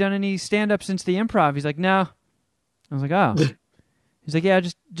 have you done any stand-up since the improv? He's like, no. I was like, oh. He's like, yeah,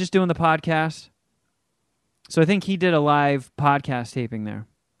 just doing the podcast. So I think he did a live podcast taping there.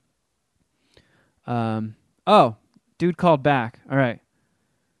 Oh, dude called back. All right.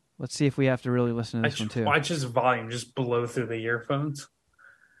 Let's see if we have to really listen to this one, too. Watch his volume just blow through the earphones.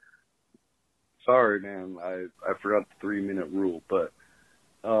 Sorry, man. I forgot the 3-minute rule, but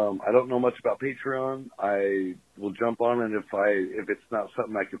I don't know much about Patreon. I will jump on it if it's not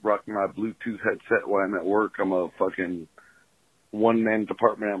something I could rock my Bluetooth headset while I'm at work. I'm a fucking one-man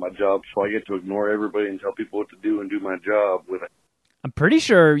department at my job, so I get to ignore everybody and tell people what to do and do my job with it. I'm pretty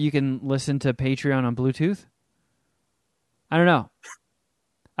sure you can listen to Patreon on Bluetooth. I don't know.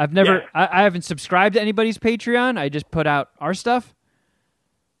 I've never, I haven't subscribed to anybody's Patreon. I just put out our stuff.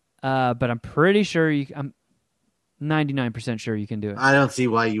 But I'm pretty sure I'm 99% sure you can do it. I don't see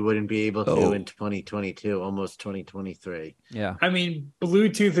why you wouldn't be able to in 2022, almost 2023. Yeah. I mean,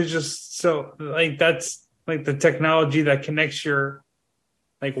 Bluetooth is just so that's like the technology that connects your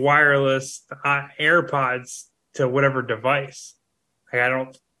wireless AirPods to whatever device. I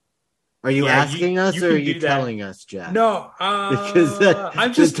don't. Are you asking us or are you telling us, Jeff? No, because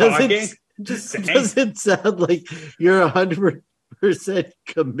I'm just talking. Just saying. Does it sound like you're 100%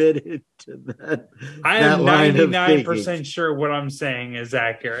 committed to that? I am 99% sure what I'm saying is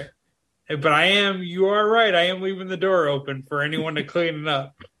accurate. But you are right. I am leaving the door open for anyone to clean it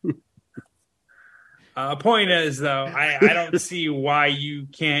up. Point is, though, I don't see why you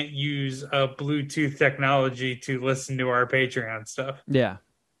can't use a Bluetooth technology to listen to our Patreon stuff. Yeah.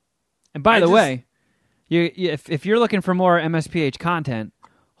 And by the way, if you're looking for more MSPH content,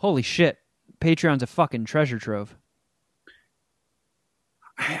 holy shit, Patreon's a fucking treasure trove.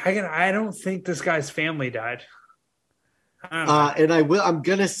 I don't think this guy's family died. And I'm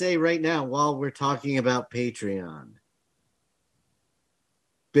gonna say right now, while we're talking about Patreon,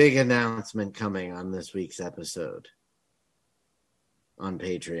 big announcement coming on this week's episode on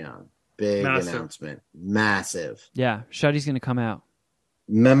Patreon. Big announcement, massive. Yeah, Shuddy's gonna come out.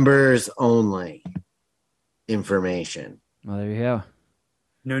 Members only information. Well, there you go.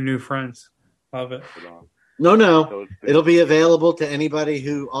 No new friends. Love it. No. It'll be available to anybody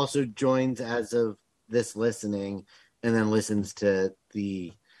who also joins as of this listening and then listens to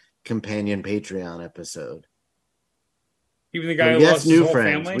the companion Patreon episode. Even the guy who lost his whole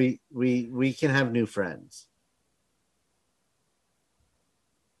friends. Family? We can have new friends.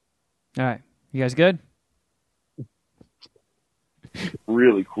 All right. You guys good?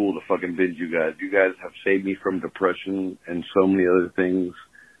 Really cool to fucking binge you guys. You guys have saved me from depression and so many other things.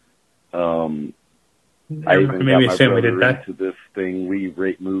 I even got my brother into this thing. We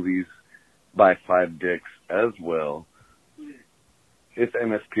rate movies by 5 dicks as well. It's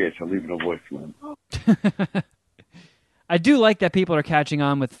MSPH. I'm leaving a voicemail. I do like that people are catching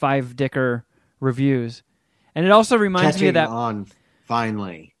on with 5 dicker reviews. And it also reminds me of that.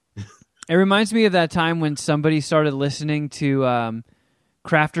 Finally. It reminds me of that time when somebody started listening to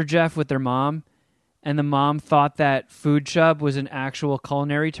Crafter Jeff with their mom, and the mom thought that food chub was an actual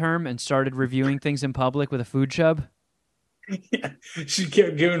culinary term and started reviewing things in public with a food chub. Yeah, she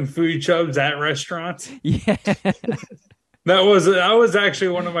kept giving food chubs at restaurants. Yeah. That was actually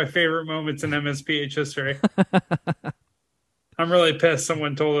one of my favorite moments in MSPH history. I'm really pissed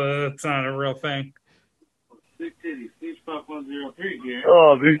someone told her that's not a real thing. Big titties, sleep Pop 103 here.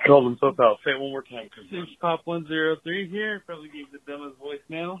 Oh, they called himself out. Say it one more time. Six Pop 103 here. Probably gave the dumbest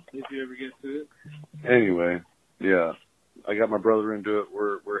voicemail if you ever get to it. Anyway, yeah. I got my brother into it.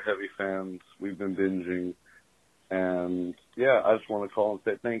 We're heavy fans. We've been binging. And, yeah, I just want to call and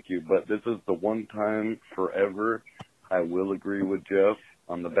say thank you. But this is the one time forever I will agree with Jeff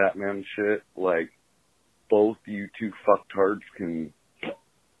on the Batman shit. Like, both you two fucktards can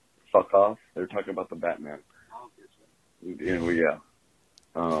fuck off. They're talking about the Batman. Yeah.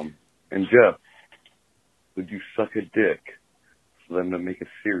 And Jeff, would you suck a dick for them to make a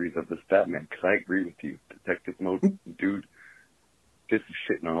series of this Batman? Because I agree with you. Detective Mode, dude, this is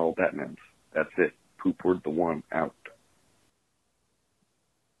shitting on all Batmans. That's it. Poop word the one out.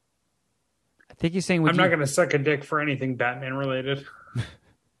 I think he's saying, I'm not going to suck a dick for anything Batman related.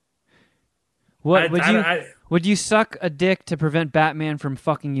 What would you suck a dick to prevent Batman from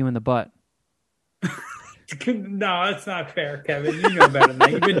fucking you in the butt? No, that's not fair, Kevin. You know better than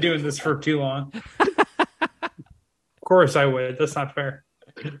that. You've been doing this for too long. Of course I would. That's not fair.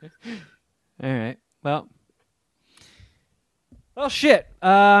 All right. Well, shit.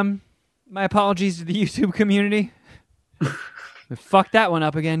 My apologies to the YouTube community. We fucked that one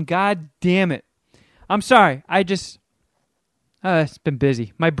up again. God damn it. I'm sorry. It's been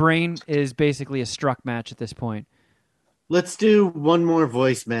busy. My brain is basically a struck match at this point. Let's do one more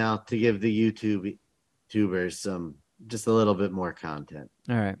voicemail to give the YouTubers just a little bit more content.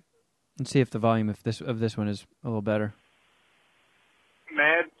 All right. Let's see if the volume of this one is a little better.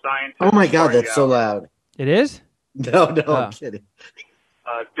 Mad Scientist. Oh my God, that's so loud. It is? No, I'm kidding.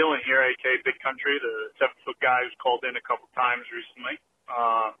 Dylan here, aka Big Country, the 7-foot guy who's called in a couple times recently.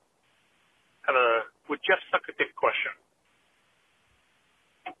 Had a would Jeff suck a dick question.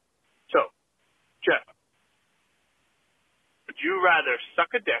 So, Jeff, would you rather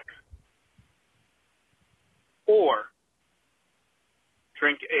suck a dick or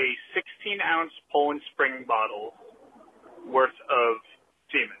drink a 16-ounce Poland Spring bottle worth of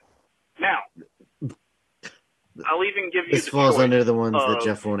semen? Now, I'll even give you this the falls choice under the ones that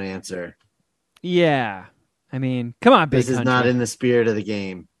Jeff won't answer. Yeah. I mean, come on, Big This is Country. not in the spirit of the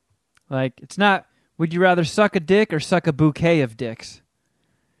game. Like, it's not, would you rather suck a dick or suck a bouquet of dicks?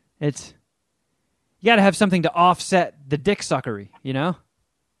 You got to have something to offset the dick suckery, you know?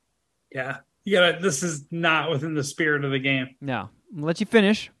 Yeah. This is not within the spirit of the game. No. I'll let you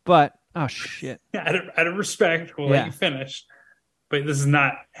finish, but, oh, shit. Out of respect, we'll let you finish. But this is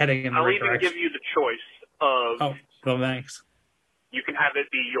not heading in the right direction. I'll even give you the choice of... Oh, well, thanks. You can have it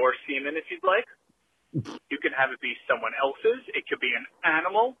be your semen if you'd like. You can have it be someone else's. It could be an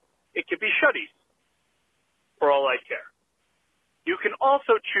animal. It could be Shuddy's. For all I care. You can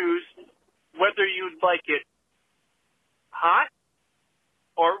also choose whether you'd like it hot,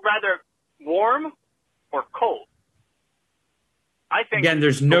 or rather warm or cold. I think again,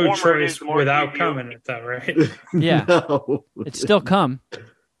 there's no choice the without coming at that, right? Yeah, No. It's still come.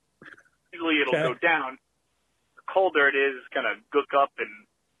 Usually it'll go down. The colder it is, it's gonna gook up and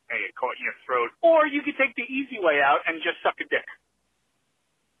get caught in your throat. Or you could take the easy way out and just suck a dick.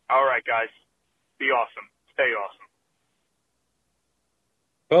 All right, guys, be awesome. Stay awesome.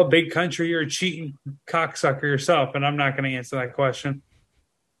 Well, Big Country, you're a cheating cocksucker yourself, and I'm not going to answer that question.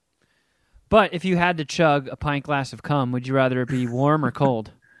 But if you had to chug a pint glass of cum, would you rather it be warm or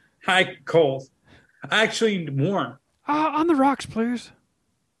cold? Cold. Actually, warm. On the rocks, please.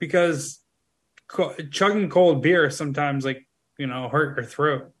 Because chugging cold beer sometimes, hurt your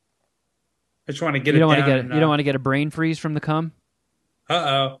throat. I just want to get you don't down. You don't want to get a brain freeze from the cum?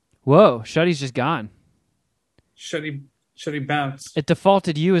 Uh-oh. Whoa, Shuddy's just gone. Shuddy bounce. It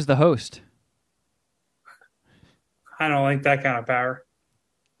defaulted you as the host. I don't like that kind of power.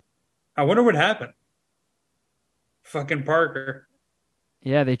 I wonder what happened. Fucking Parker.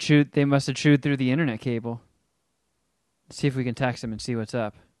 Yeah, they must have chewed through the internet cable. Let's see if we can text him and see what's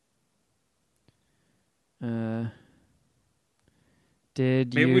up.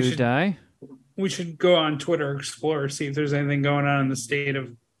 Did you die? We should go on Twitter Explorer, see if there's anything going on in the state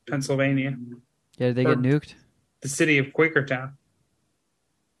of Pennsylvania. Yeah, did they get nuked? The city of Quakertown.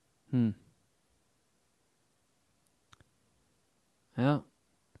 Well,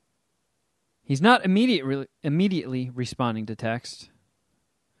 he's not immediately responding to text.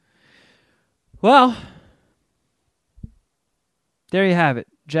 Well, there you have it.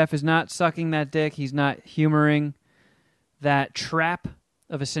 Jeff is not sucking that dick. He's not humoring that trap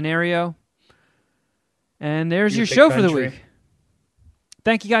of a scenario. And there's your show for the week.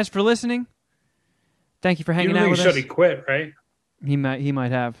 Thank you guys for listening. Thank you for hanging out with us. He quit, right? He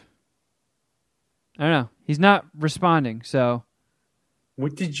might have. I don't know. He's not responding, so.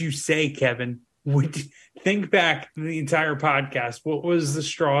 What did you say, Kevin? think back to the entire podcast. What was the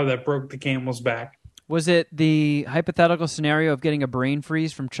straw that broke the camel's back? Was it the hypothetical scenario of getting a brain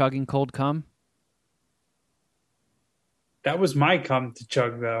freeze from chugging cold cum? That was my cum to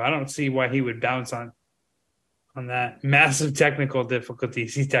chug, though. I don't see why he would bounce on that. Massive technical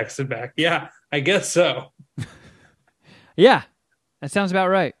difficulties. He texted back. Yeah, I guess so. Yeah, that sounds about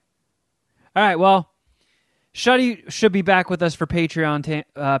right. All right, well, Shuddy should be back with us for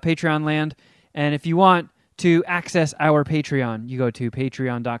Patreon land. And if you want to access our Patreon, you go to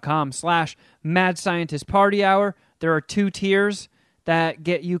patreon.com/Mad Scientist Party Hour. There are 2 tiers that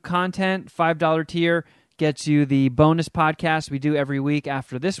get you content. $5 tier gets you the bonus podcast we do every week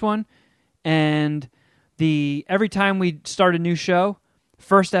after this one. And every time we start a new show,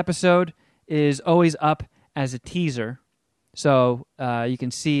 first episode is always up as a teaser. So you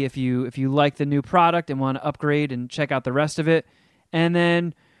can see if you like the new product and want to upgrade and check out the rest of it. And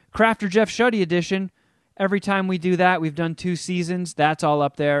then Crafter Jeff Shuddy edition, every time we do that, we've done 2 seasons. That's all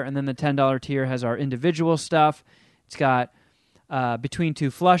up there. And then the $10 tier has our individual stuff. It's got Between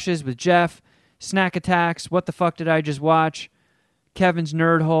Two Flushes with Jeff, Snack Attacks, What the Fuck Did I Just Watch, Kevin's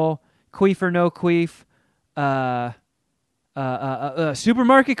Nerd Hole, Queef or No Queef,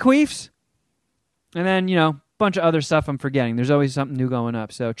 Supermarket Queefs, and then, bunch of other stuff I'm forgetting. There's always something new going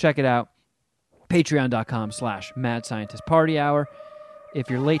up. So check it out. Patreon.com/Mad Scientist Party Hour. If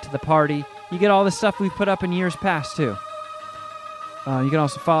you're late to the party, you get all the stuff we've put up in years past, too. You can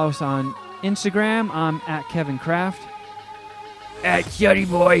also follow us on Instagram. I'm at Kevin Kraft. At Shuddy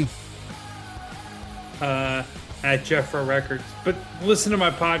Boy. At Jeffro Records. But listen to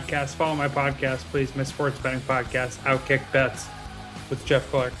my podcast. Follow my podcast, please. My sports betting podcast, Outkick Bets with Jeff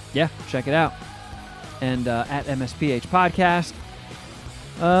Clark. Yeah, check it out. And at MSPH Podcast.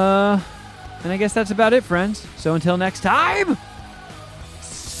 And I guess that's about it, friends. So until next time,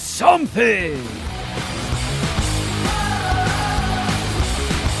 something!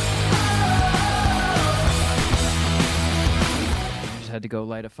 I just had to go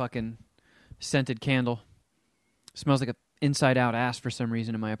light a fucking scented candle. Smells like an inside-out ass for some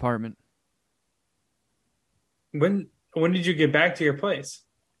reason in my apartment. When did you get back to your place?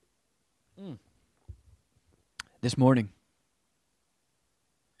 This morning.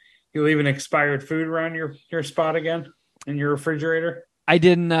 You leaving expired food around your spot again in your refrigerator? I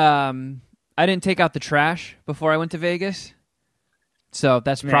didn't take out the trash before I went to Vegas. So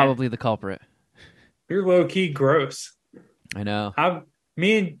that's probably the culprit. You're low-key gross. I know.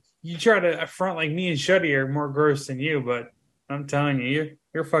 You try to front like me and Shuddy are more gross than you, but I'm telling you,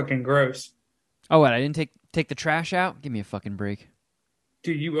 you're fucking gross. Oh, what? I didn't take the trash out? Give me a fucking break.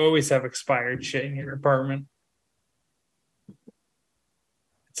 Dude, you always have expired shit in your apartment.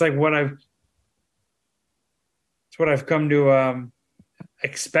 It's like what I've come to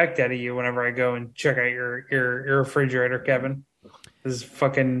expect out of you whenever I go and check out your refrigerator, Kevin. This is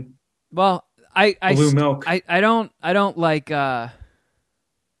fucking blue milk. I don't like I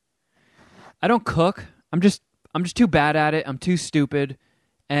don't cook. I'm just too bad at it. I'm too stupid.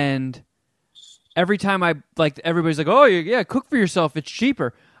 And every time everybody's like, "Oh, yeah, cook for yourself. It's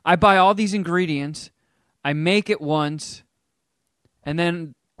cheaper." I buy all these ingredients. I make it once. And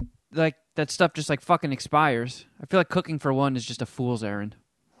then that stuff just fucking expires. I feel like cooking for one is just a fool's errand.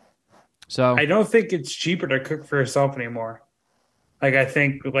 So I don't think it's cheaper to cook for yourself anymore. I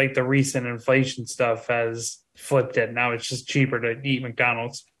think the recent inflation stuff has flipped it. Now it's just cheaper to eat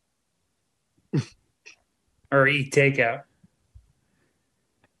McDonald's or eat takeout.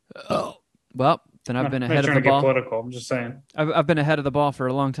 Oh, well, then I've been I'm ahead not of the trying to ball. get political. I'm just saying. I've been ahead of the ball for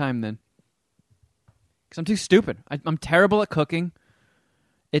a long time then. Because I'm too stupid. I'm terrible at cooking.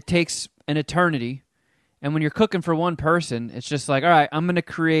 It takes an eternity. And when you're cooking for one person, it's just like, all right, I'm going to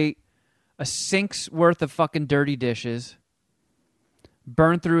create a sink's worth of fucking dirty dishes,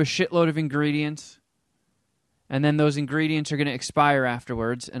 burn through a shitload of ingredients, and then those ingredients are going to expire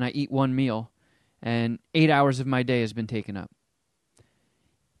afterwards, and I eat one meal, and 8 hours of my day has been taken up.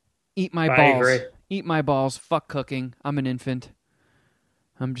 Eat my balls. Agree. Eat my balls. Fuck cooking. I'm an infant.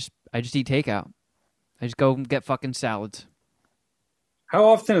 I just eat takeout. I just go and get fucking salads. How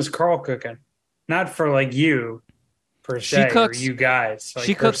often is Carl cooking? Not for you, per se, or you guys.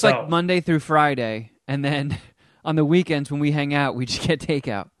 She cooks herself. Monday through Friday, and then on the weekends when we hang out, we just get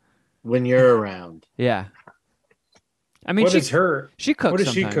takeout. When you're around. Yeah. I mean, What she does she cooks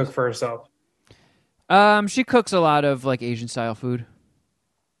she sometimes. cook for herself? She cooks a lot of Asian style food.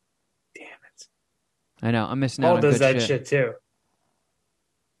 Damn it. I know. I'm missing Paul out on does good that shit too.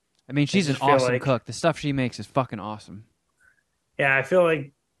 I mean, she's an just feel awesome like- cook. The stuff she makes is fucking awesome. Yeah, I feel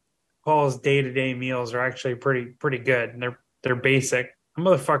like Paul's day-to-day meals are actually pretty good, and they're basic. A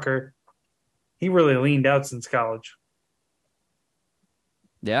motherfucker, He really leaned out since college.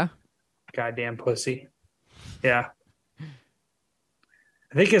 Yeah. Goddamn pussy. Yeah.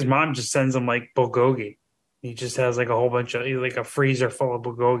 I think his mom just sends him like bulgogi. He just has like a whole bunch of like a freezer full of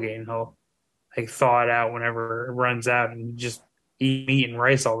bulgogi, and he'll like thaw it out whenever it runs out, and just eat meat and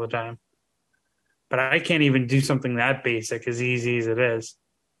rice all the time. But I can't even do something that basic as easy as it is.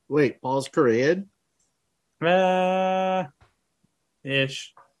 Wait, Paul's Korean?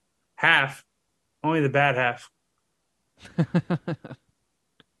 Ish. Half. Only the bad half.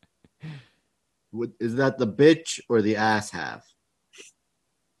 Is that the bitch or the ass half?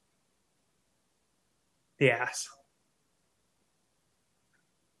 The ass.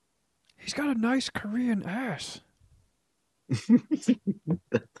 He's got a nice Korean ass.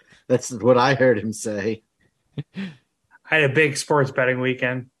 That's what I heard him say. I had a big sports betting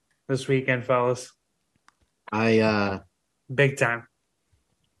weekend this weekend, fellas. Big time.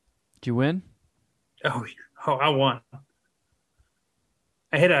 Did you win? Oh, I won.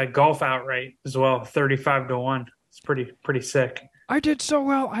 I hit a golf outright as well, 35-1. It's pretty sick. I did so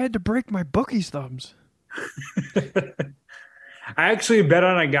well, I had to break my bookie's thumbs. I actually bet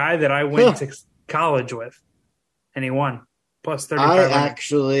on a guy that I went to college with, and he won. Plus 35. I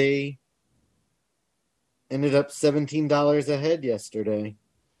actually ended up $17 ahead yesterday.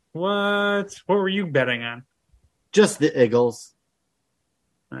 What? What were you betting on? Just the Eagles.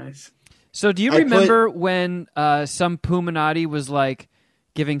 Nice. So do you remember when some Puminati was like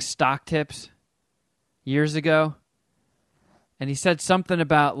giving stock tips years ago? And he said something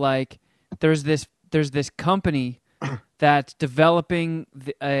about like there's this company that's developing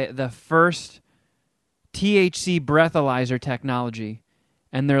the first THC breathalyzer technology,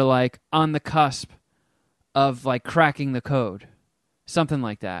 and they're like on the cusp of like cracking the code. Something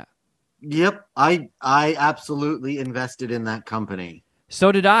like that. Yep, I absolutely invested in that company.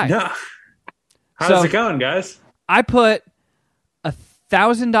 So did I. Yeah. How's it going, guys? I put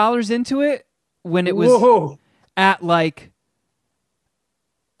 $1,000 into it when it was at like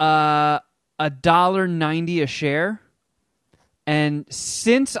 $1.90 a share, and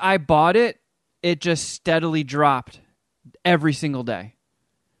since I bought it, it just steadily dropped every single day,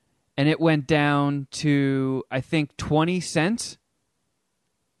 and it went down to I think 20 cents.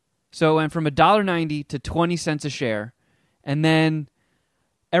 So it went from $1.90 to 20 cents a share, and then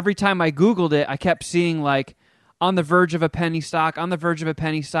every time I Googled it, I kept seeing like on the verge of a penny stock, and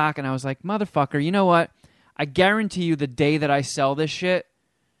I was like, motherfucker, you know what? I guarantee you the day that I sell this shit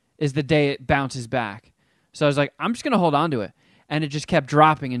is the day it bounces back. So I was like, I'm just going to hold on to it. And it just kept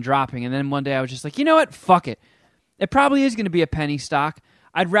dropping and dropping. And then one day I was just like, you know what? Fuck it. It probably is going to be a penny stock.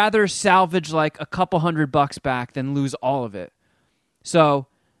 I'd rather salvage like a couple $100 back than lose all of it. So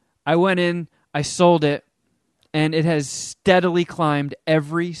I went in, I sold it, and it has steadily climbed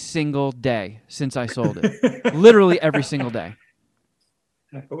every single day since I sold it. Literally every single day.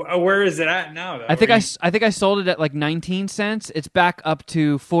 Where is it at now, though? I think I sold it at like 19 cents. It's back up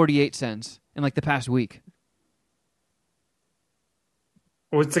to 48 cents in like the past week.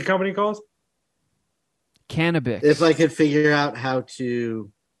 What's the company called? Cannabix. If I could figure out how to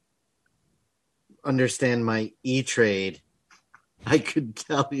understand my E-Trade, I could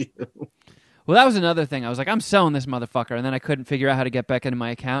tell you. Well, that was another thing. I was like, I'm selling this motherfucker. And then I couldn't figure out how to get back into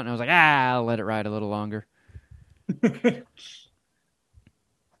my account. And I was like, I'll let it ride a little longer.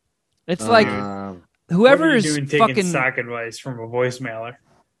 It's like whoever what are you is doing taking fucking stock advice from a voicemailer.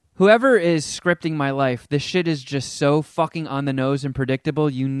 Whoever is scripting my life, this shit is just so fucking on the nose and predictable.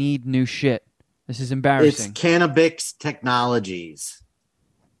 You need new shit. This is embarrassing. It's Cannabix Technologies.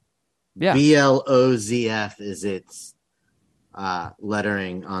 Yeah. BLOZF is its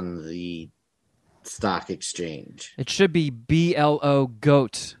lettering on the stock exchange. It should be BLO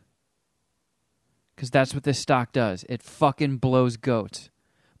goats. Because that's what this stock does. It fucking blows goats.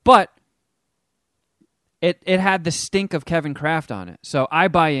 But it had the stink of Kevin Kraft on it. So I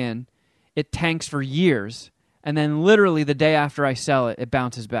buy in, it tanks for years, and then literally the day after I sell it, it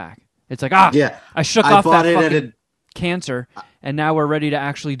bounces back. It's like, yeah, I shook off that fucking cancer, and now we're ready to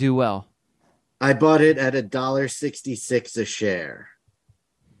actually do well. I bought it at $1.66 a share.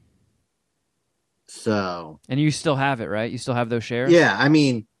 So. And you still have it, right? You still have those shares? Yeah, I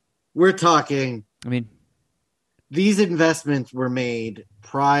mean, we're talking. I mean, these investments were made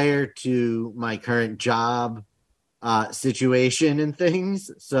prior to my current job situation and things.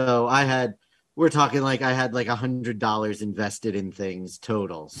 So we're talking like I had like $100 invested in things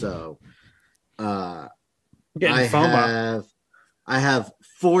total. So I have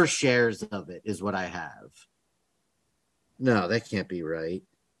 4 shares of it is what I have. No, that can't be right.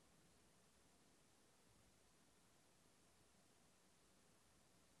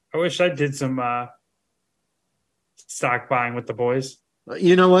 I wish I did some stock buying with the boys.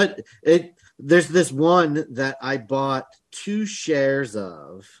 You know what? There's this one that I bought 2 shares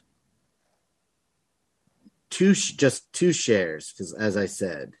of. Just 2 shares, because as I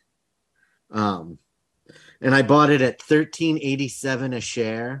said, and I bought it at $13.87 a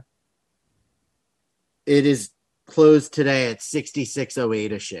share. It is closed today at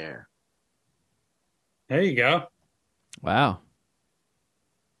 $66.08 a share. There you go. Wow.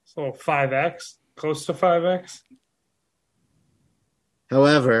 So 5x, close to 5x.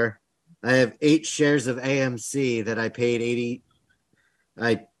 However, I have 8 shares of AMC that I paid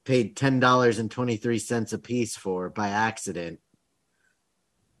 $10.23 a piece for by accident.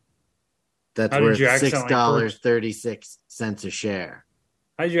 That's worth $6.36 a share.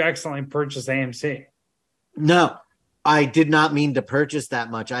 How did you accidentally purchase AMC? No, I did not mean to purchase that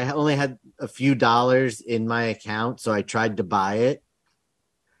much. I only had a few dollars in my account, so I tried to buy it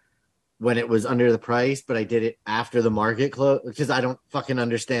when it was under the price, but I did it after the market close because I don't fucking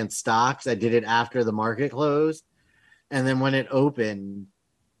understand stocks. I did it after the market closed. And then when it opened,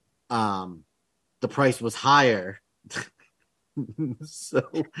 the price was higher. So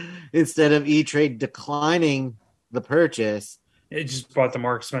instead of E-Trade declining the purchase, it just bought the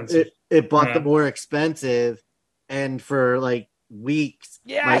more expensive. It bought the more expensive. And for like weeks,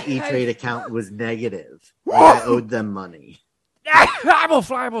 my E-Trade account was negative. Like I owed them money.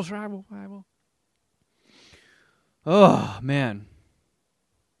 Flyable. Oh, man.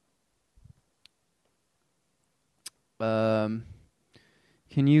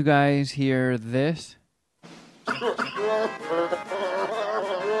 Can you guys hear this?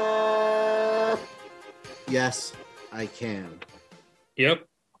 Yes, I can. Yep.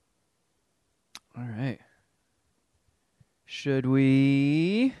 All right. Should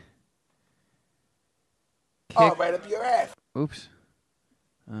we... Oh, right up your ass. Oops.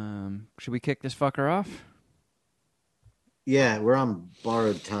 Should we kick this fucker off? Yeah, we're on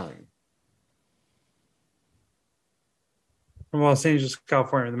borrowed time. From Los Angeles,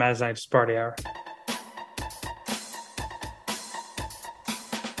 California, the Mad Scientist Party Hour.